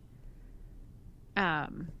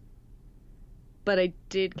 But I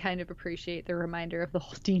did kind of appreciate the reminder of the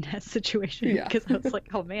whole Dean Hess situation, Yeah. because I was like,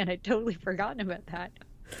 oh man, I'd totally forgotten about that.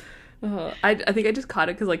 I think I just caught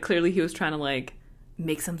it because, like, clearly he was trying to, like,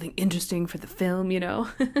 make something interesting for the film, you know?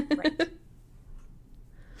 Right.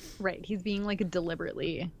 Right. He's being like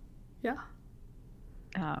deliberately, Yeah.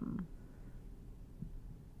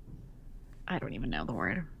 I don't even know the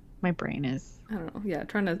word. My brain is I don't know. Yeah,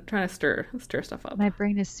 trying to stir stuff up. my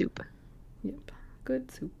brain is soup. Yep.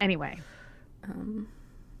 Good soup. Anyway.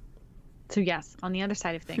 So yes, on the other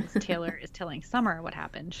side of things, Taylor is telling Summer what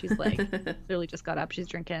happened. She's like, literally just got up. She's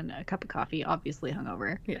drinking a cup of coffee, obviously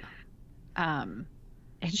hungover. Yeah.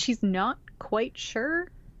 And she's not quite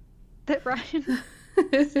sure that Ryan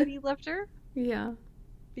said he loved her Yeah.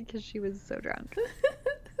 because she was so drunk.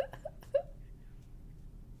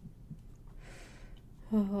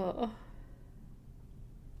 Oh.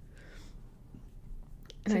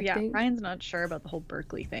 And So I yeah, think- Ryan's not sure about the whole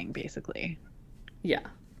Berkeley thing, basically. Yeah.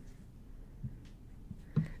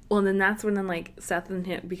 Well, and then that's when like Seth and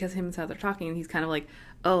him, because him and Seth are talking, and he's kind of like,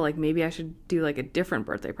 oh, like maybe I should do like a different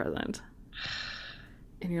birthday present.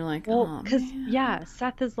 And you're like, Well, oh, because man. yeah,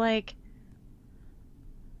 Seth is like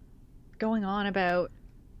going on about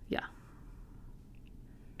Yeah.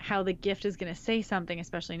 how the gift is going to say something,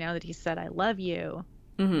 especially now that he said I love you.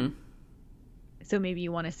 Mm-hmm. So maybe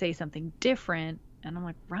you want to say something different. And I'm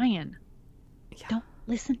like, Ryan, Yeah. don't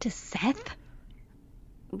listen to Seth.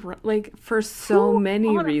 Like for so Who many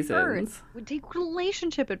on reasons. earth would take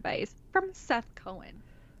relationship advice from Seth Cohen?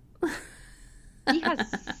 He has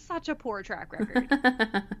such a poor track record.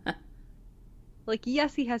 Like,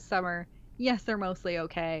 yes, he has Summer. Yes, they're mostly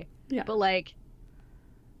okay. Yeah. But, like,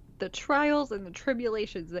 the trials and the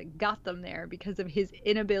tribulations that got them there because of his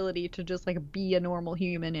inability to just, like, be a normal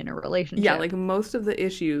human in a relationship. Yeah, like, most of the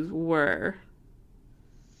issues were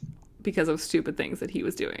because of stupid things that he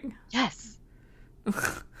was doing. Yes.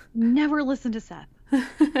 Never listen to Seth.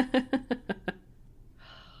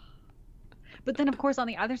 But then, of course, on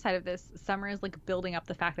the other side of this, Summer is like building up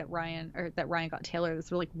the fact that Ryan got Taylor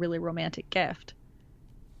this really romantic gift.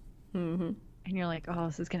 Mm-hmm. And you're like, oh,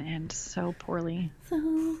 this is gonna end so poorly,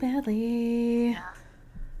 so badly.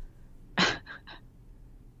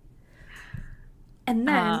 And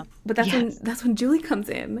then, but that's when Julie comes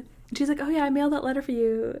in, and she's like, "Oh yeah, I mailed that letter for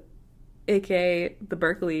you," aka the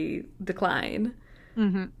Berkeley decline.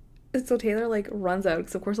 Mm-hmm. And so Taylor like runs out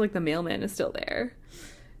because of course like the mailman is still there.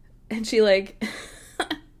 And she like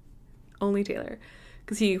only Taylor,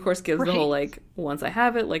 because he of course gives the whole like, once I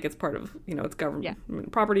have it, like it's part of, you know, it's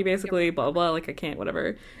government property basically, blah blah, like I can't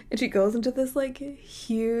whatever. And she goes into this like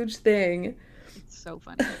huge thing. It's so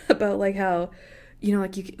funny about like how, you know,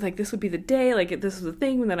 like you like this would be the day, like this was the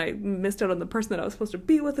thing, and then I missed out on the person that I was supposed to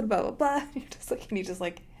be with, and blah blah blah. And you're just like, and he just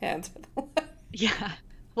like hands her the letter. Yeah.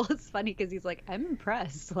 Well, it's funny because he's like, I'm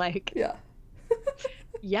impressed. Like, yeah.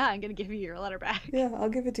 Yeah, I'm gonna give you your letter back. Yeah, I'll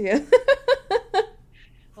give it to you.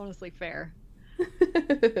 Honestly, fair.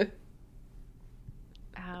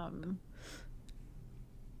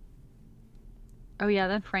 Oh yeah,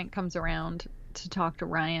 then Frank comes around to talk to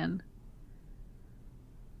Ryan.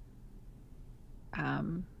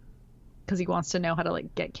 Because he wants to know how to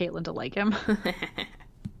like get Caitlin to like him.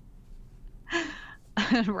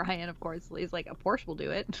 And Ryan, of course, he's like, of course we'll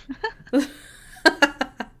do it.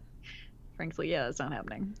 Frank's like, yeah, that's not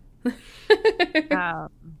happening.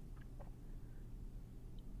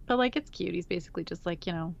 But like, it's cute. He's basically just like,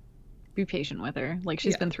 you know, be patient with her. Like,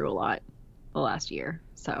 she's been through a lot the last year,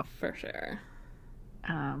 so for sure.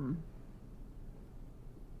 And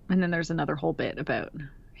then there's another whole bit about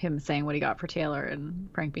him saying what he got for Taylor, and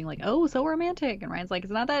Frank being like, "Oh, so romantic," and Ryan's like,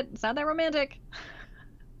 "It's not that romantic."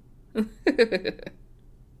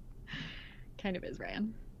 Kind of is,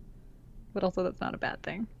 Ryan, but also that's not a bad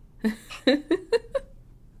thing.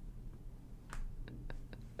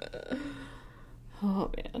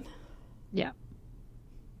 Oh man. Yeah.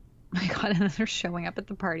 My God, and then they're showing up at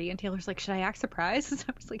the party, and Taylor's like, "Should I act surprised?" And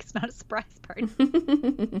I was like, "It's not a surprise party."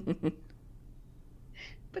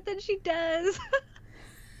 But then she does.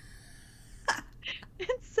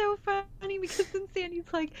 It's so funny because then Sandy's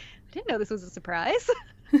like, "I didn't know this was a surprise."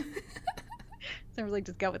 So I was like,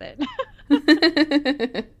 "Just go with it."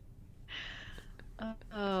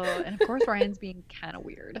 Oh, and of course Ryan's being kind of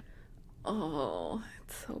weird. Oh,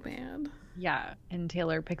 it's so bad. Yeah, and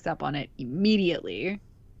Taylor picks up on it immediately.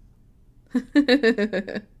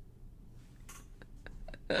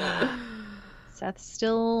 Seth's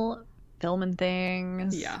still filming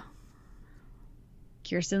things. Yeah.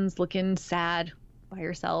 Kirsten's looking sad by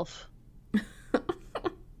herself.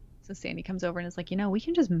 So Sandy comes over and is like, you know, we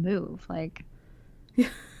can just move. Like, we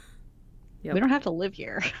don't have to live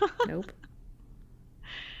here. Nope.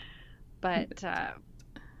 But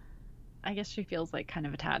I guess she feels like kind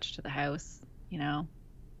of attached to the house, you know?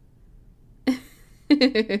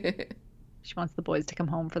 She wants the boys to come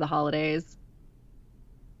home for the holidays.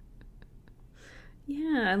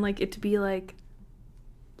 Yeah, and like it to be like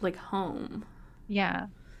home. Yeah.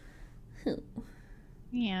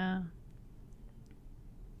 Yeah.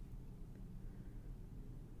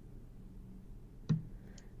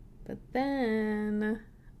 But then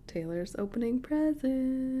Taylor's opening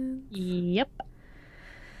presents. Yep.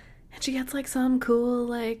 And she gets like some cool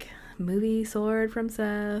like movie sword from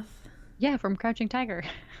Seth. Yeah, from Crouching Tiger.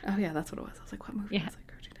 Oh yeah, that's what it was. I was like, what movie Yeah. was like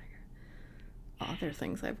Crouching Tiger? Oh, there are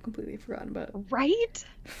things I've completely forgotten about. Right?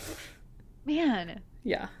 Man.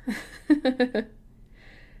 Yeah.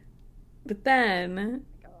 But then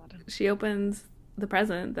God. she opens the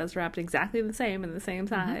present that's wrapped exactly the same in the same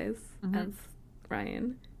size as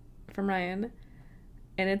Ryan, from Ryan,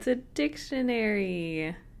 and it's a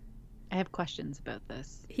dictionary. I have questions about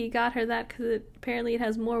this. He got her that because apparently it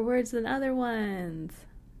has more words than other ones.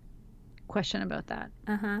 Question about that.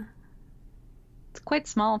 Uh-huh. It's quite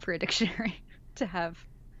small for a dictionary to have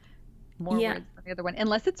more words than the other one,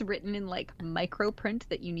 unless it's written in like micro print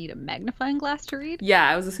that you need a magnifying glass to read. Yeah,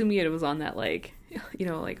 I was assuming it was on that like, you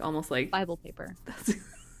know, like almost like Bible paper.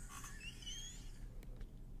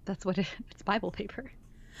 That's what it's Bible paper.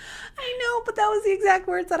 I know, but that was the exact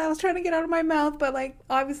words that I was trying to get out of my mouth, but like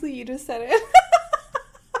obviously you just said it.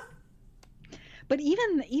 But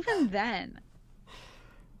even then,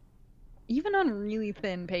 even on really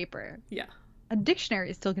thin paper, Yeah. a dictionary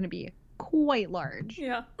is still going to be quite large.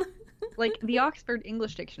 Yeah. Like the Oxford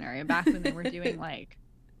English Dictionary, back when they were doing like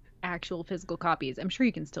actual physical copies. I'm sure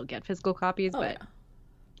you can still get physical copies, Oh, but yeah.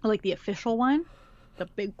 like the official one, the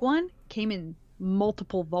big one, came in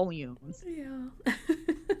multiple volumes. Yeah.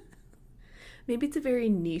 Maybe it's a very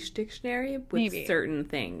niche dictionary with Maybe. certain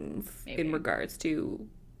things Maybe. in regards to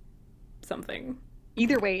something.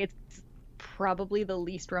 Either way, it's probably the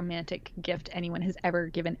least romantic gift anyone has ever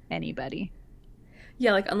given anybody.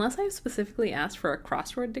 Yeah, like unless I've specifically asked for a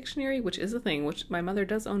crossword dictionary, which is a thing, which my mother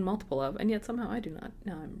does own multiple of, and yet somehow I do not.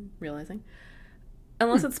 Now I'm realizing.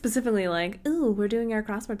 Unless it's specifically like, ooh, we're doing our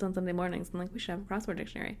crosswords on Sunday mornings, and like we should have a crossword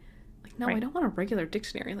dictionary. Like, no, I Right. don't want a regular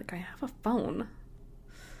dictionary. Like, I have a phone.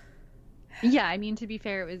 Yeah, I mean, to be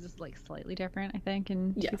fair, it was just like slightly different, I think,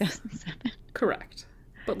 in Yes. 2007. Correct.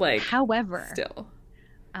 But like, However, still.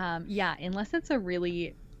 yeah, unless it's a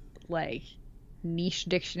really like niche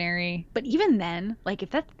dictionary, but even then, like if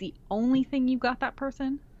that's the only thing you got that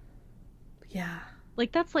person, Yeah.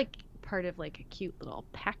 like that's like part of like a cute little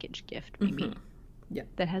package gift maybe Mhm. Yeah.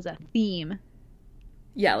 that has a theme.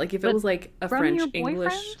 Yeah, like if it But was like a from French your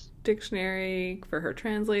English boyfriend? dictionary for her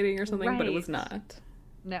translating or something, but it was Right. not.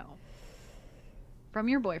 No. From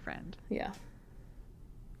your boyfriend. Yeah.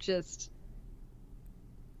 Just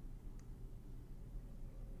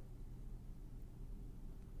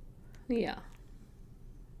Yeah.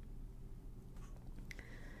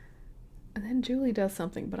 And then Julie does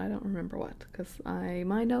something, but I don't remember what, because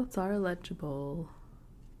my notes are illegible.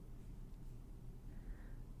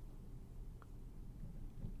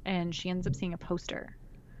 and she ends up seeing a poster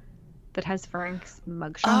that has Frank's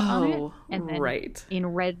mugshot on it. Oh, And then right. in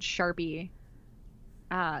red Sharpie,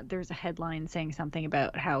 there's a headline saying something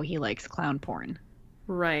about how he likes clown porn.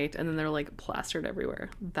 Right. And then they're like plastered everywhere.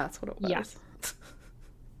 That's what it was. Yes.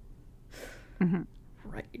 Mhm.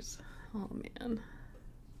 Right. Oh, man.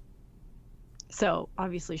 So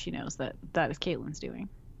obviously she knows that that is Caitlin's doing.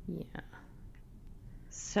 Yeah.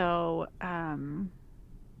 So,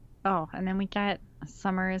 oh, and then we get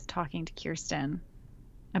Summer is talking to Kirsten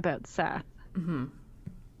about Seth Hmm.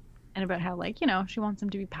 and about how, like, she wants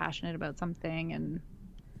him to be passionate about something. And,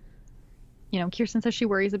 Kirsten says she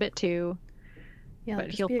worries a bit too, Yeah, but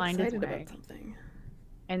just he'll be find his excited way. about something.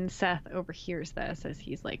 And Seth overhears this as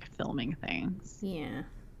he's like filming things. Yeah.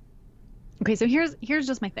 Okay, so here's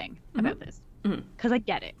just my thing about this. Mhm. Because I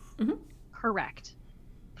get it. Mhm. Correct.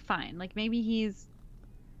 Fine. Like maybe he's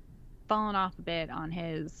fallen off a bit on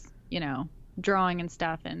his, drawing and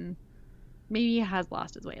stuff, and maybe he has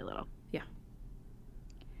lost his way a little. Yeah.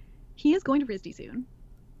 He is going to RISD soon.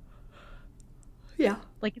 Yeah.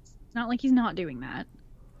 Like it's not like he's not doing that.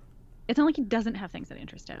 It's not like he doesn't have things that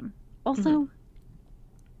interest him. Also,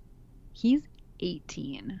 he's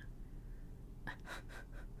 18.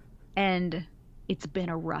 And it's been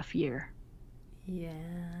a rough year.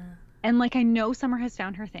 Yeah. And like I know Summer has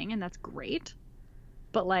found her thing and that's great.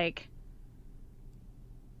 But like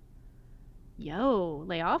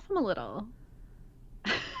lay off him a little.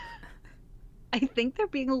 I think they're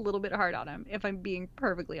being a little bit hard on him, if I'm being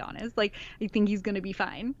perfectly honest. Like I think he's going to be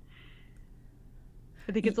fine.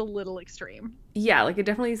 I think it's a little extreme. Yeah, like it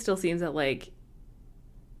definitely still seems that like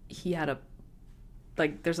he had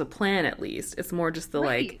there's a plan at least. It's more just the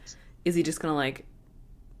like, Right. is he just gonna like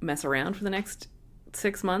mess around for the next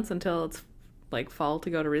 6 months until it's like fall to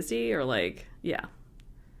go to RISD, or like, yeah.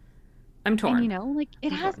 I'm torn. And like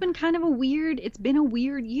it has been kind of it's been a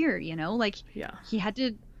weird year, like Yeah.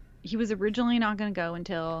 he was originally not going to go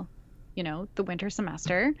until, the winter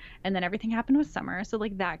semester, and then everything happened with summer. So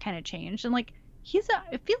like that kind of changed. And like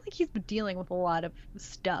I feel like he's been dealing with a lot of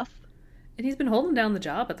stuff. And he's been holding down the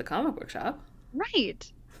job at the comic book shop. Right.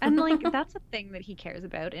 And like that's a thing that he cares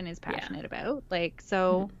about and is passionate about. Like,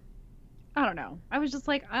 so I don't know. I was just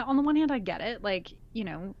like, on the one hand, I get it. Like,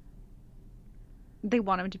 they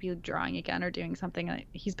want him to be drawing again or doing something that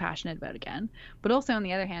he's passionate about again. But also on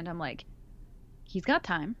the other hand, I'm like, he's got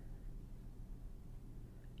time.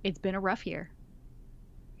 It's been a rough year.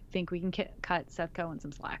 I think we can cut Seth Cohen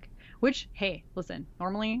some slack. Which, hey, listen,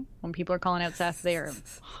 normally when people are calling out Seth, they are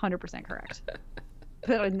 100% correct.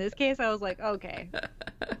 But in this case, I was like, okay.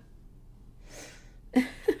 I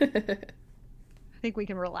think we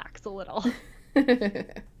can relax a little.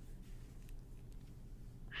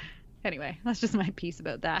 Anyway, that's just my piece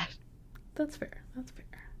about that. That's fair. That's fair.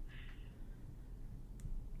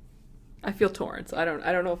 I feel torn, so I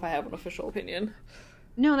don't know if I have an official opinion.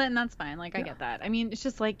 No, that's fine. Like, I Yeah. get that. I mean, it's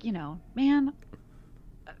just like, man,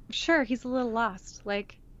 sure, he's a little lost.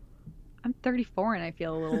 Like, I'm 34 and I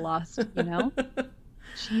feel a little lost,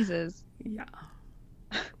 Jesus. Yeah.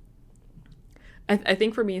 I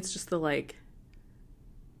think for me it's just the like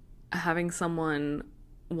having someone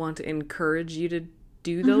want to encourage you to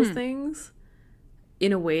do those things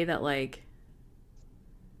in a way that like,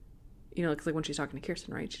 you know, because like when she's talking to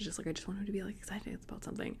Kirsten, right, she's just like, I just want her to be like excited about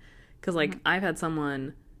something, because like I've had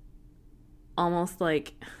someone almost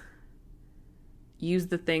like use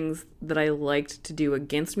the things that I liked to do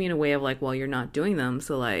against me in a way of like, well, you're not doing them,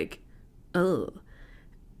 so like, oh,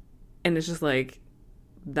 and it's just like,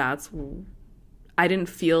 I didn't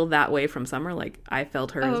feel that way from Summer. Like I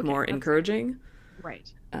felt her as more encouraging.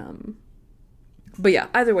 Right. But yeah,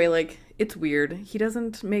 either way, like, it's weird. He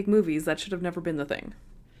doesn't make movies. That should have never been the thing.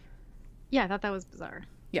 Yeah, I thought that was bizarre.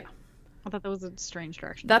 Yeah. I thought that was a strange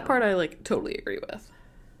direction. That part I, like, totally agree with.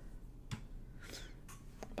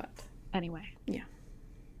 But. Anyway. Yeah.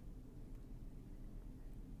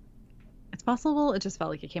 It's possible it just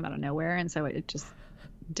felt like it came out of nowhere, and so it just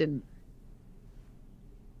didn't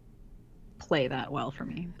play that well for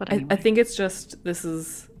me. But anyway. I think it's just, this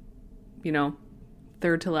is, you know,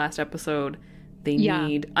 third to last episode. They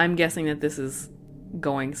need, I'm guessing that this is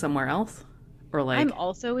going somewhere else, or like, I'm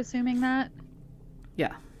also assuming that.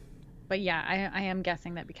 Yeah. But yeah, I am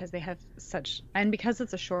guessing that because they have such, and because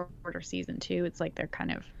it's a shorter season too, it's like they're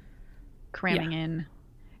kind of cramming in.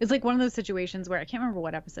 It's like one of those situations where I can't remember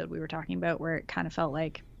what episode we were talking about, where it kind of felt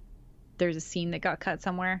like there's a scene that got cut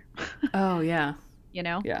somewhere. Oh yeah. You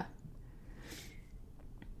know? Yeah.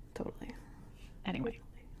 Totally. Anyway.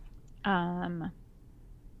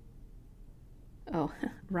 Oh,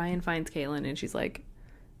 Ryan finds Caitlin and she's like,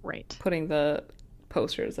 right, putting the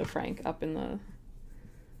posters of Frank up in the,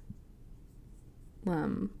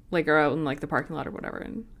 like, or out in like the parking lot or whatever,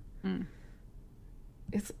 and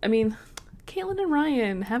it's, I mean, Caitlin and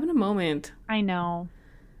Ryan having a moment. I know,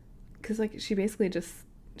 because like she basically just,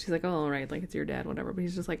 she's like, oh right, like it's your dad, whatever, but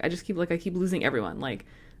he's just like, I keep losing everyone. Like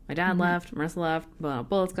my dad left, Marissa left,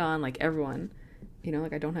 Bullet's gone, like everyone, you know,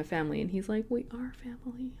 like I don't have family, and he's like, we are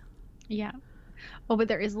family. Yeah. Oh, but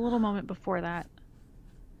there is a little moment before that,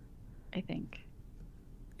 I think.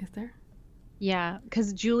 Is there? Yeah,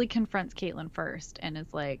 because Julie confronts Caitlin first and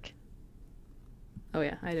is like, oh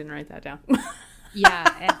yeah, I didn't write that down.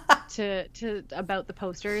 yeah, and to about the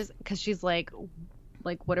posters, because she's like,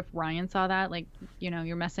 what if Ryan saw that? Like, you know,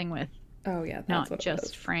 you're messing with that's not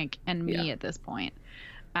just Frank and me at this point.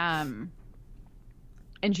 And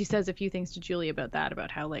she says a few things to Julie about that, about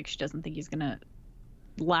how like she doesn't think he's gonna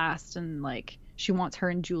last, and like she wants her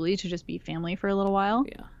and Julie to just be family for a little while.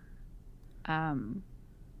 Yeah.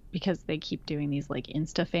 Because they keep doing these like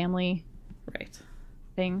Insta family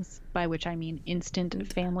things, by which I mean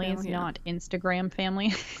instant families, not Instagram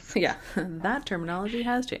families. Yeah, that terminology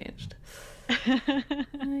has changed.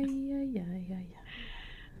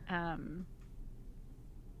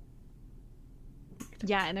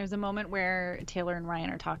 Yeah, and there's a moment where Taylor and Ryan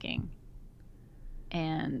are talking,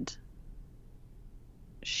 and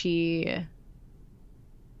she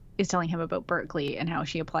is telling him about Berkeley and how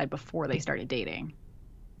she applied before they started dating,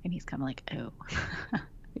 and he's kind of like, oh.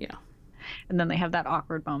 Yeah. And then they have that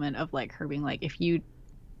awkward moment of like her being like, if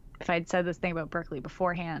I'd said this thing about Berkeley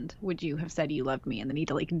beforehand, would you have said you loved me? And then he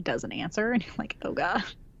like doesn't answer, and you're like, oh god.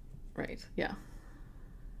 Right. Yeah.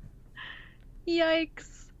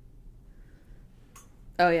 Yikes.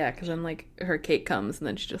 Oh yeah, because then like her cake comes and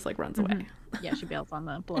then she just like runs away. Yeah, she bails on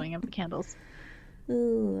the blowing of the candles.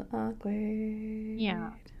 Ooh, awkward.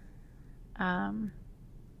 Yeah.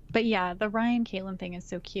 But yeah, the Ryan Caitlin thing is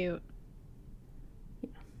so cute. Yeah.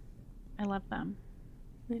 I love them.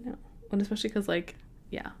 I know. And especially because like,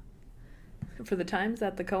 yeah, for the times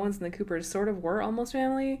that the Coens and the Coopers sort of were almost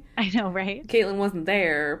family. I know, right? Caitlin wasn't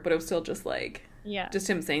there, but it was still just like, yeah, just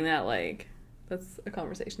him saying that, like, that's a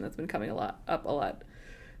conversation that's been coming up a lot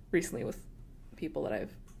recently with people that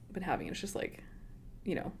I've been having. It's just like,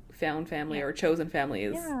 you know, found family or chosen family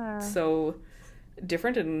is so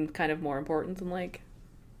different and kind of more important than like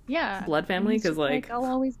blood family, because like I'll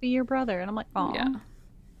always be your brother, and I'm like, oh yeah,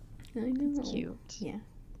 I know, it's cute. Yeah.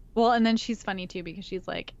 Well, and then she's funny too, because she's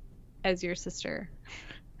like, as your sister,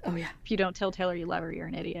 oh yeah, if you don't tell Taylor you love her, you're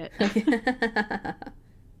an idiot.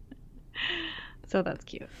 So that's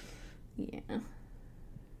cute. Yeah.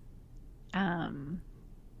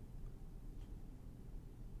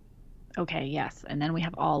 Okay, yes, and then we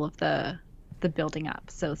have all of the building up.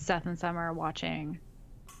 So Seth and Summer are watching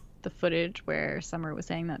the footage where Summer was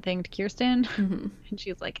saying that thing to Kirsten, and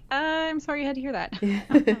she's like, I'm sorry you had to hear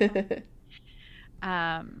that.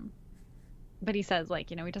 But he says,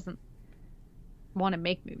 like, you know, he doesn't want to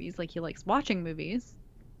make movies, like he likes watching movies.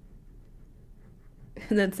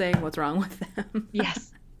 And then saying what's wrong with them.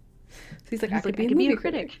 Yes. So he's like, I could be a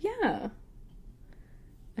critic. Yeah.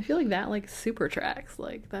 I feel like that like super tracks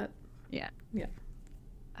like that. Yeah. Yeah.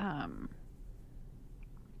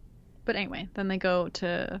 But anyway, then they go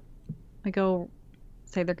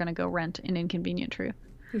say they're gonna go rent An Inconvenient Truth,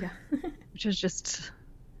 Yeah. which is just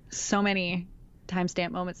so many timestamp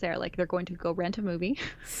moments there. Like they're going to go rent a movie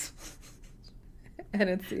And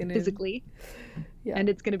it's physically, yeah. and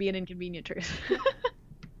it's gonna be An Inconvenient Truth.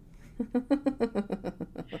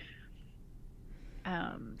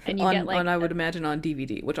 And you get like I would imagine on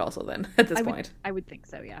DVD, which also then at this point I would think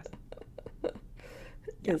so, yes.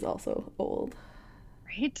 is also old.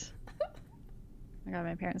 Right? Oh my God,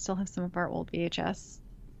 my parents still have some of our old VHS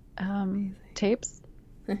tapes.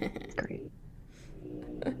 It's great.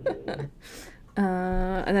 And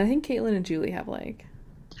I think Caitlin and Julie have like.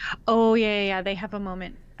 Oh yeah. They have a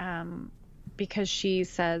moment because she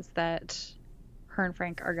says that her and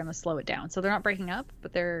Frank are gonna slow it down. So they're not breaking up,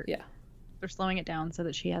 but they're slowing it down so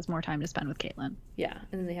that she has more time to spend with Caitlin. Yeah,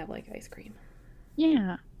 and then they have like ice cream.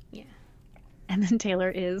 Yeah. Yeah. And then Taylor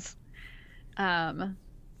is in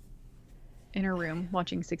her room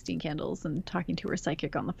watching 16 Candles and talking to her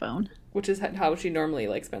psychic on the phone. Which is how she normally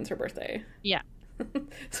like spends her birthday. Yeah.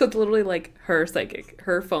 So it's literally like her psychic,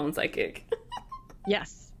 her phone psychic.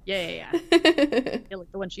 Yes. Yeah. Yeah,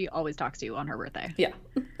 like the one she always talks to on her birthday. Yeah.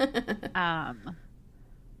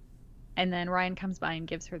 And then Ryan comes by and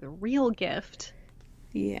gives her the real gift.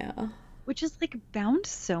 Yeah. Which is like bound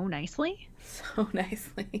so nicely. So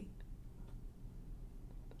nicely.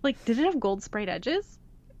 Like, did it have gold sprayed edges?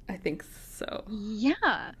 I think so.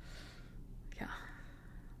 Yeah. Yeah.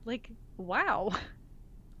 Like, wow.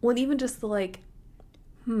 Well, even just the like,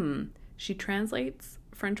 she translates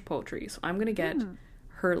French poetry, so I'm gonna get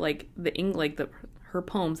her like her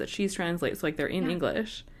poems that she's translated, so like they're in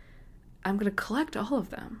English. I'm gonna collect all of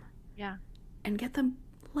them. Yeah. And get them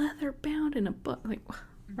leather bound in a book. Like,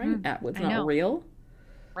 Ryan Atwood's I not know. real.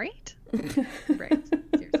 Right? Right.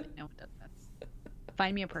 Seriously, no one does this.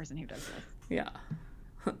 Find me a person who does this. Yeah.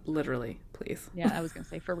 Literally, please. Yeah, I was gonna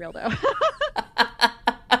say for real though.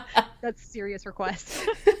 That's a serious request.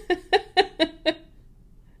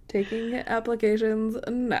 Taking applications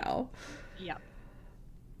now. Yep.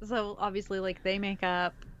 So obviously, like, they make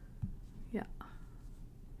up. Yeah.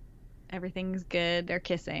 Everything's good. They're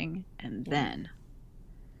kissing, and then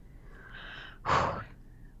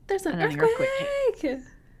there's an and then earthquake. the earthquake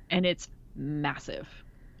and it's massive.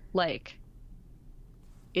 Like,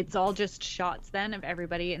 it's all just shots then of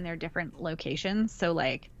everybody in their different locations. So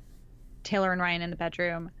like Taylor and Ryan in the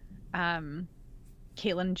bedroom,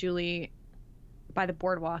 Caitlin and Julie by the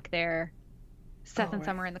boardwalk there, Seth and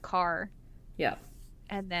Summer in the car. Yeah.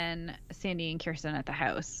 And then Sandy and Kirsten at the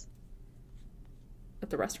house. At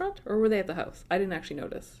the restaurant? Or were they at the house? I didn't actually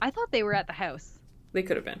notice. I thought they were at the house. They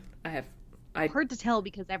could have been. Hard to tell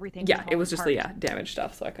because everything Yeah, it was just damaged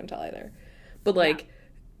stuff, so I couldn't tell either. But like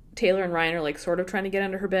Taylor and Ryan are like sort of trying to get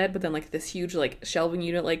under her bed, but then like this huge like shelving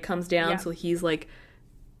unit like comes down, so he's like,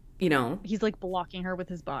 you know, he's like blocking her with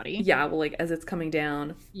his body. Yeah, well, like as it's coming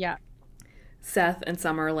down. Yeah. Seth and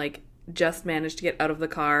Summer like just managed to get out of the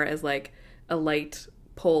car as like a light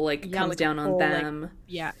pole like comes like down on them.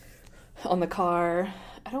 Like, on the car.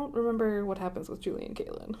 I don't remember what happens with Julie and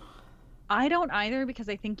Caitlin. I don't either, because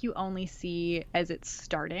I think you only see as it's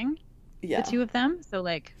starting the two of them. So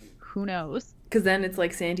like, who knows? Because then it's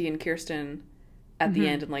like Sandy and Kirsten at the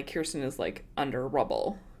end, and like Kirsten is like under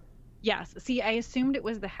rubble. Yes. See, I assumed it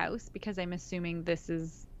was the house because I'm assuming this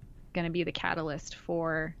is going to be the catalyst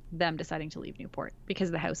for them deciding to leave Newport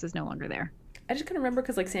because the house is no longer there. I just couldn't remember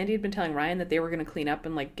because like Sandy had been telling Ryan that they were going to clean up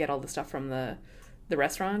and like get all the stuff from the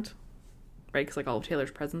restaurant, right? Because like all of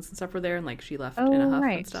Taylor's presents and stuff were there, and like she left in a huff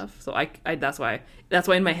and stuff. So I that's why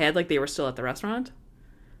in my head like they were still at the restaurant,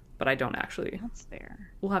 but I don't actually. That's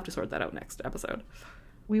fair. We'll have to sort that out next episode.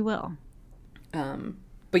 We will.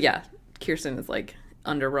 But yeah, Kirsten is like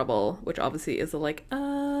under rubble, which obviously is like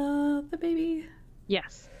the baby.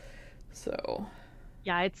 Yes. So.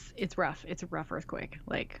 Yeah, it's rough. It's a rough earthquake.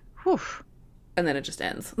 Like, whew. And then it just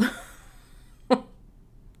ends.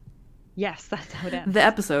 Yes, that's how it ends. The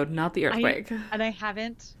episode, not the earthquake. And I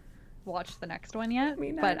haven't watched the next one yet,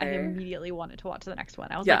 but I immediately wanted to watch the next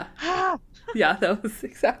one. I was like, ah! Yeah, that was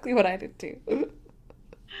exactly what I did too.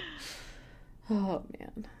 Oh,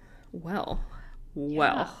 man. Well.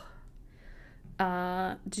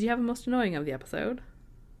 Did you have a most annoying of the episode?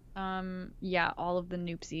 Yeah, all of the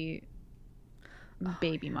Noopsy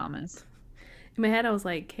baby mamas. In my head, I was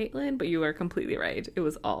like, Caitlin, but you are completely right. It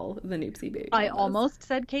was all the Noopsy baby mamas. I almost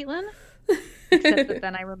said Caitlin, except that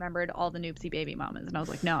then I remembered all the Noopsy baby mamas, and I was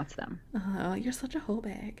like, no, it's them. Oh, you're such a whole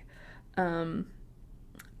bag. Not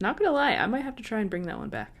gonna lie, I might have to try and bring that one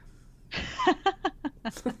back.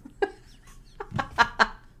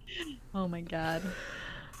 Oh my God.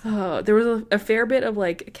 There was a fair bit of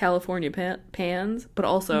like California pans, but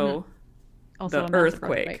also Also the a massive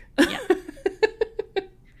earthquake. Yeah.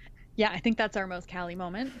 Yeah, I think that's our most Cali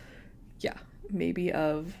moment. Yeah, maybe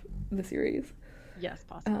of the series. Yes,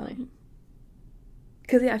 possibly.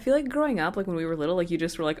 Because yeah, I feel like growing up, like when we were little, like you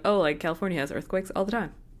just were like, oh, like California has earthquakes all the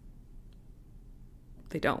time.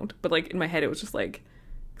 They don't, but like in my head, it was just like,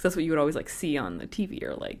 because that's what you would always like see on the TV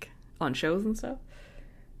or like on shows and stuff.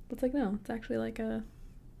 But it's like no, it's actually like a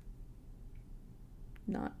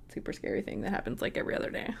not super scary thing that happens like every other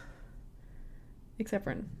day, except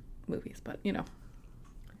for in movies. But you know.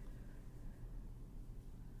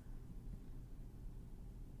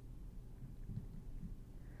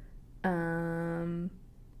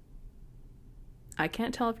 I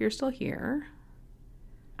can't tell if you're still here.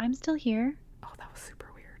 I'm still here. Oh, that was super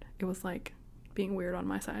weird. It was like being weird on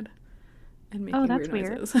my side and making that's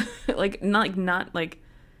weird noises. Like not like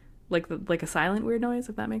a silent weird noise,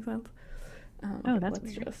 if that makes sense. Okay, that's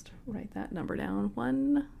let's weird. just write that number down.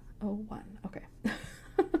 101. Okay.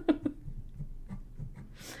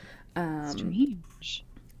 Strange.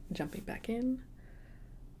 Jumping back in.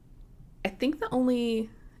 I think the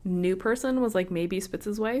only new person was like maybe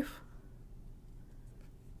Spitz's wife.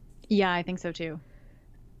 Yeah, I think so too.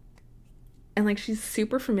 And like she's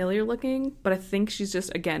super familiar looking, but I think she's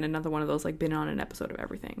just again another one of those like been on an episode of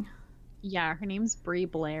everything. Yeah, her name's Brie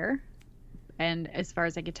Blair. And as far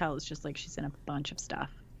as I could tell, it's just like she's in a bunch of stuff.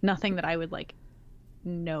 Nothing that I would like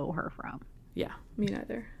know her from. Yeah, me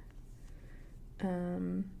neither.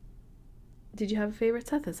 Did you have a favorite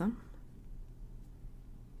Sethism?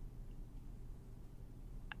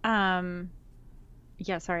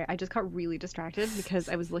 Yeah, sorry, I just got really distracted because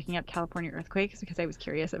I was looking up California earthquakes because I was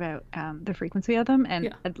curious about the frequency of them,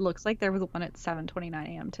 and it looks like there was one at 7:29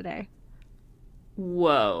 a.m. today.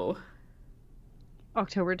 Whoa.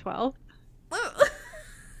 October 12th.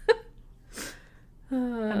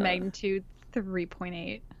 A magnitude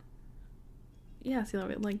 3.8. Yeah, see,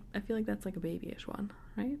 like I feel like that's like a babyish one,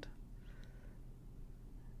 right?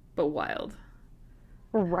 But wild.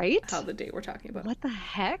 Right? How the date we're talking about. What the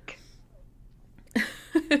heck?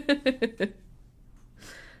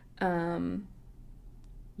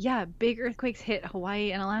 Yeah, big earthquakes hit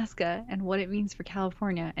Hawaii and Alaska, and what it means for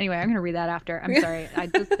California. Anyway, I'm gonna read that after. I'm sorry.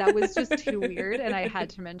 That was just too weird, and I had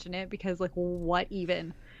to mention it because like, what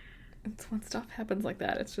even? It's when stuff happens like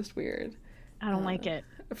that. It's just weird. I don't like it.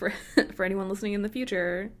 For anyone listening in the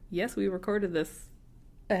future, yes, we recorded this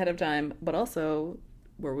ahead of time, but also,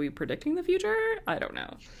 were we predicting the future? I don't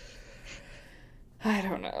know.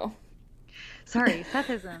 Sorry,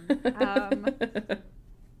 Sethism.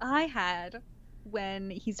 I had when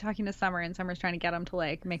he's talking to Summer and Summer's trying to get him to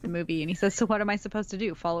like make the movie, and he says, "So what am I supposed to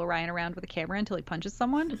do? Follow Ryan around with a camera until he punches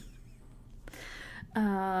someone?"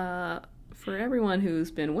 For everyone who's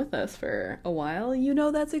been with us for a while, you know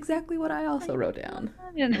that's exactly what I also wrote down.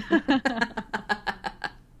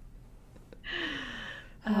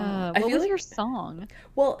 What was your song?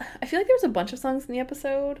 Well, I feel like there was a bunch of songs in the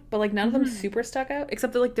episode, but like none of them super stuck out,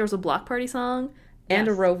 except that like there was a Block Party song and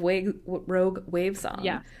a Rogue Wave song.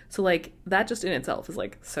 Yeah. So like that just in itself is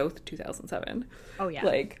like South 2007. Oh yeah.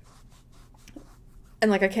 Like, and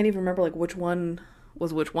like I can't even remember like which one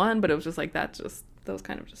was which one, but it was just like that. Just those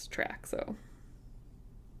kind of just track. So,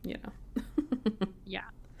 you know. Yeah.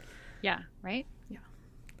 Yeah. Right. Yeah.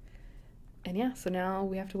 And yeah, so now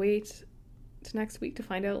we have to wait to next week to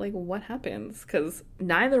find out like what happens, because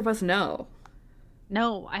neither of us know.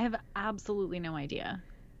 No, I have absolutely no idea.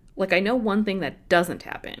 Like I know one thing that doesn't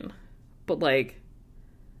happen, but like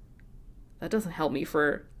that doesn't help me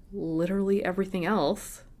for literally everything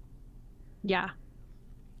else. Yeah.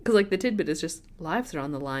 Because like the tidbit is just lives are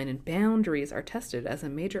on the line and boundaries are tested as a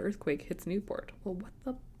major earthquake hits Newport. Well, what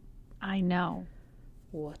the? I know.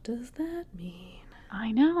 What does that mean?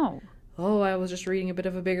 I know. Oh, I was just reading a bit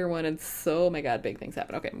of a bigger one, and so, oh my god, big things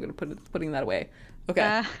happen. Okay, I'm gonna putting that away.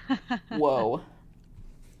 Okay. Whoa.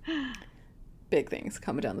 Big things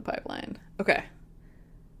coming down the pipeline. Okay.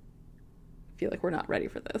 I feel like we're not ready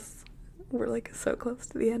for this. We're like so close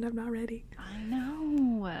to the end. I'm not ready. I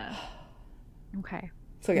know. Okay.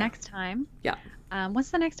 So yeah. Next time. Yeah.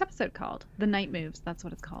 What's the next episode called? The Night Moves. That's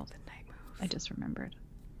what it's called. The Night Moves. I just remembered.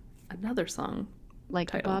 Another song.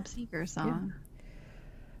 Like title. a Bob Seger song. Yeah.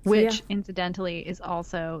 Which, incidentally, is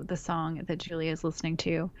also the song that Julia is listening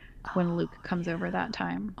to when Luke comes over that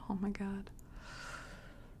time. Oh my god.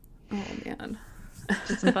 Oh man.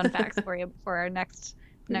 Just some fun facts for you for our next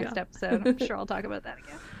episode. I'm sure I'll talk about that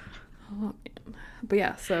again. Oh man. But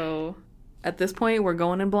yeah, so at this point we're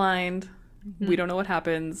going in blind. We don't know what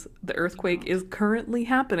happens. The earthquake is currently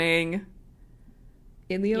happening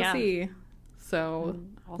in the OC. So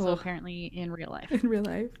Also apparently in real life. in real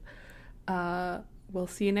life. We'll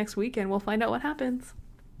see you next week and we'll find out what happens.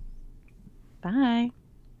 Bye.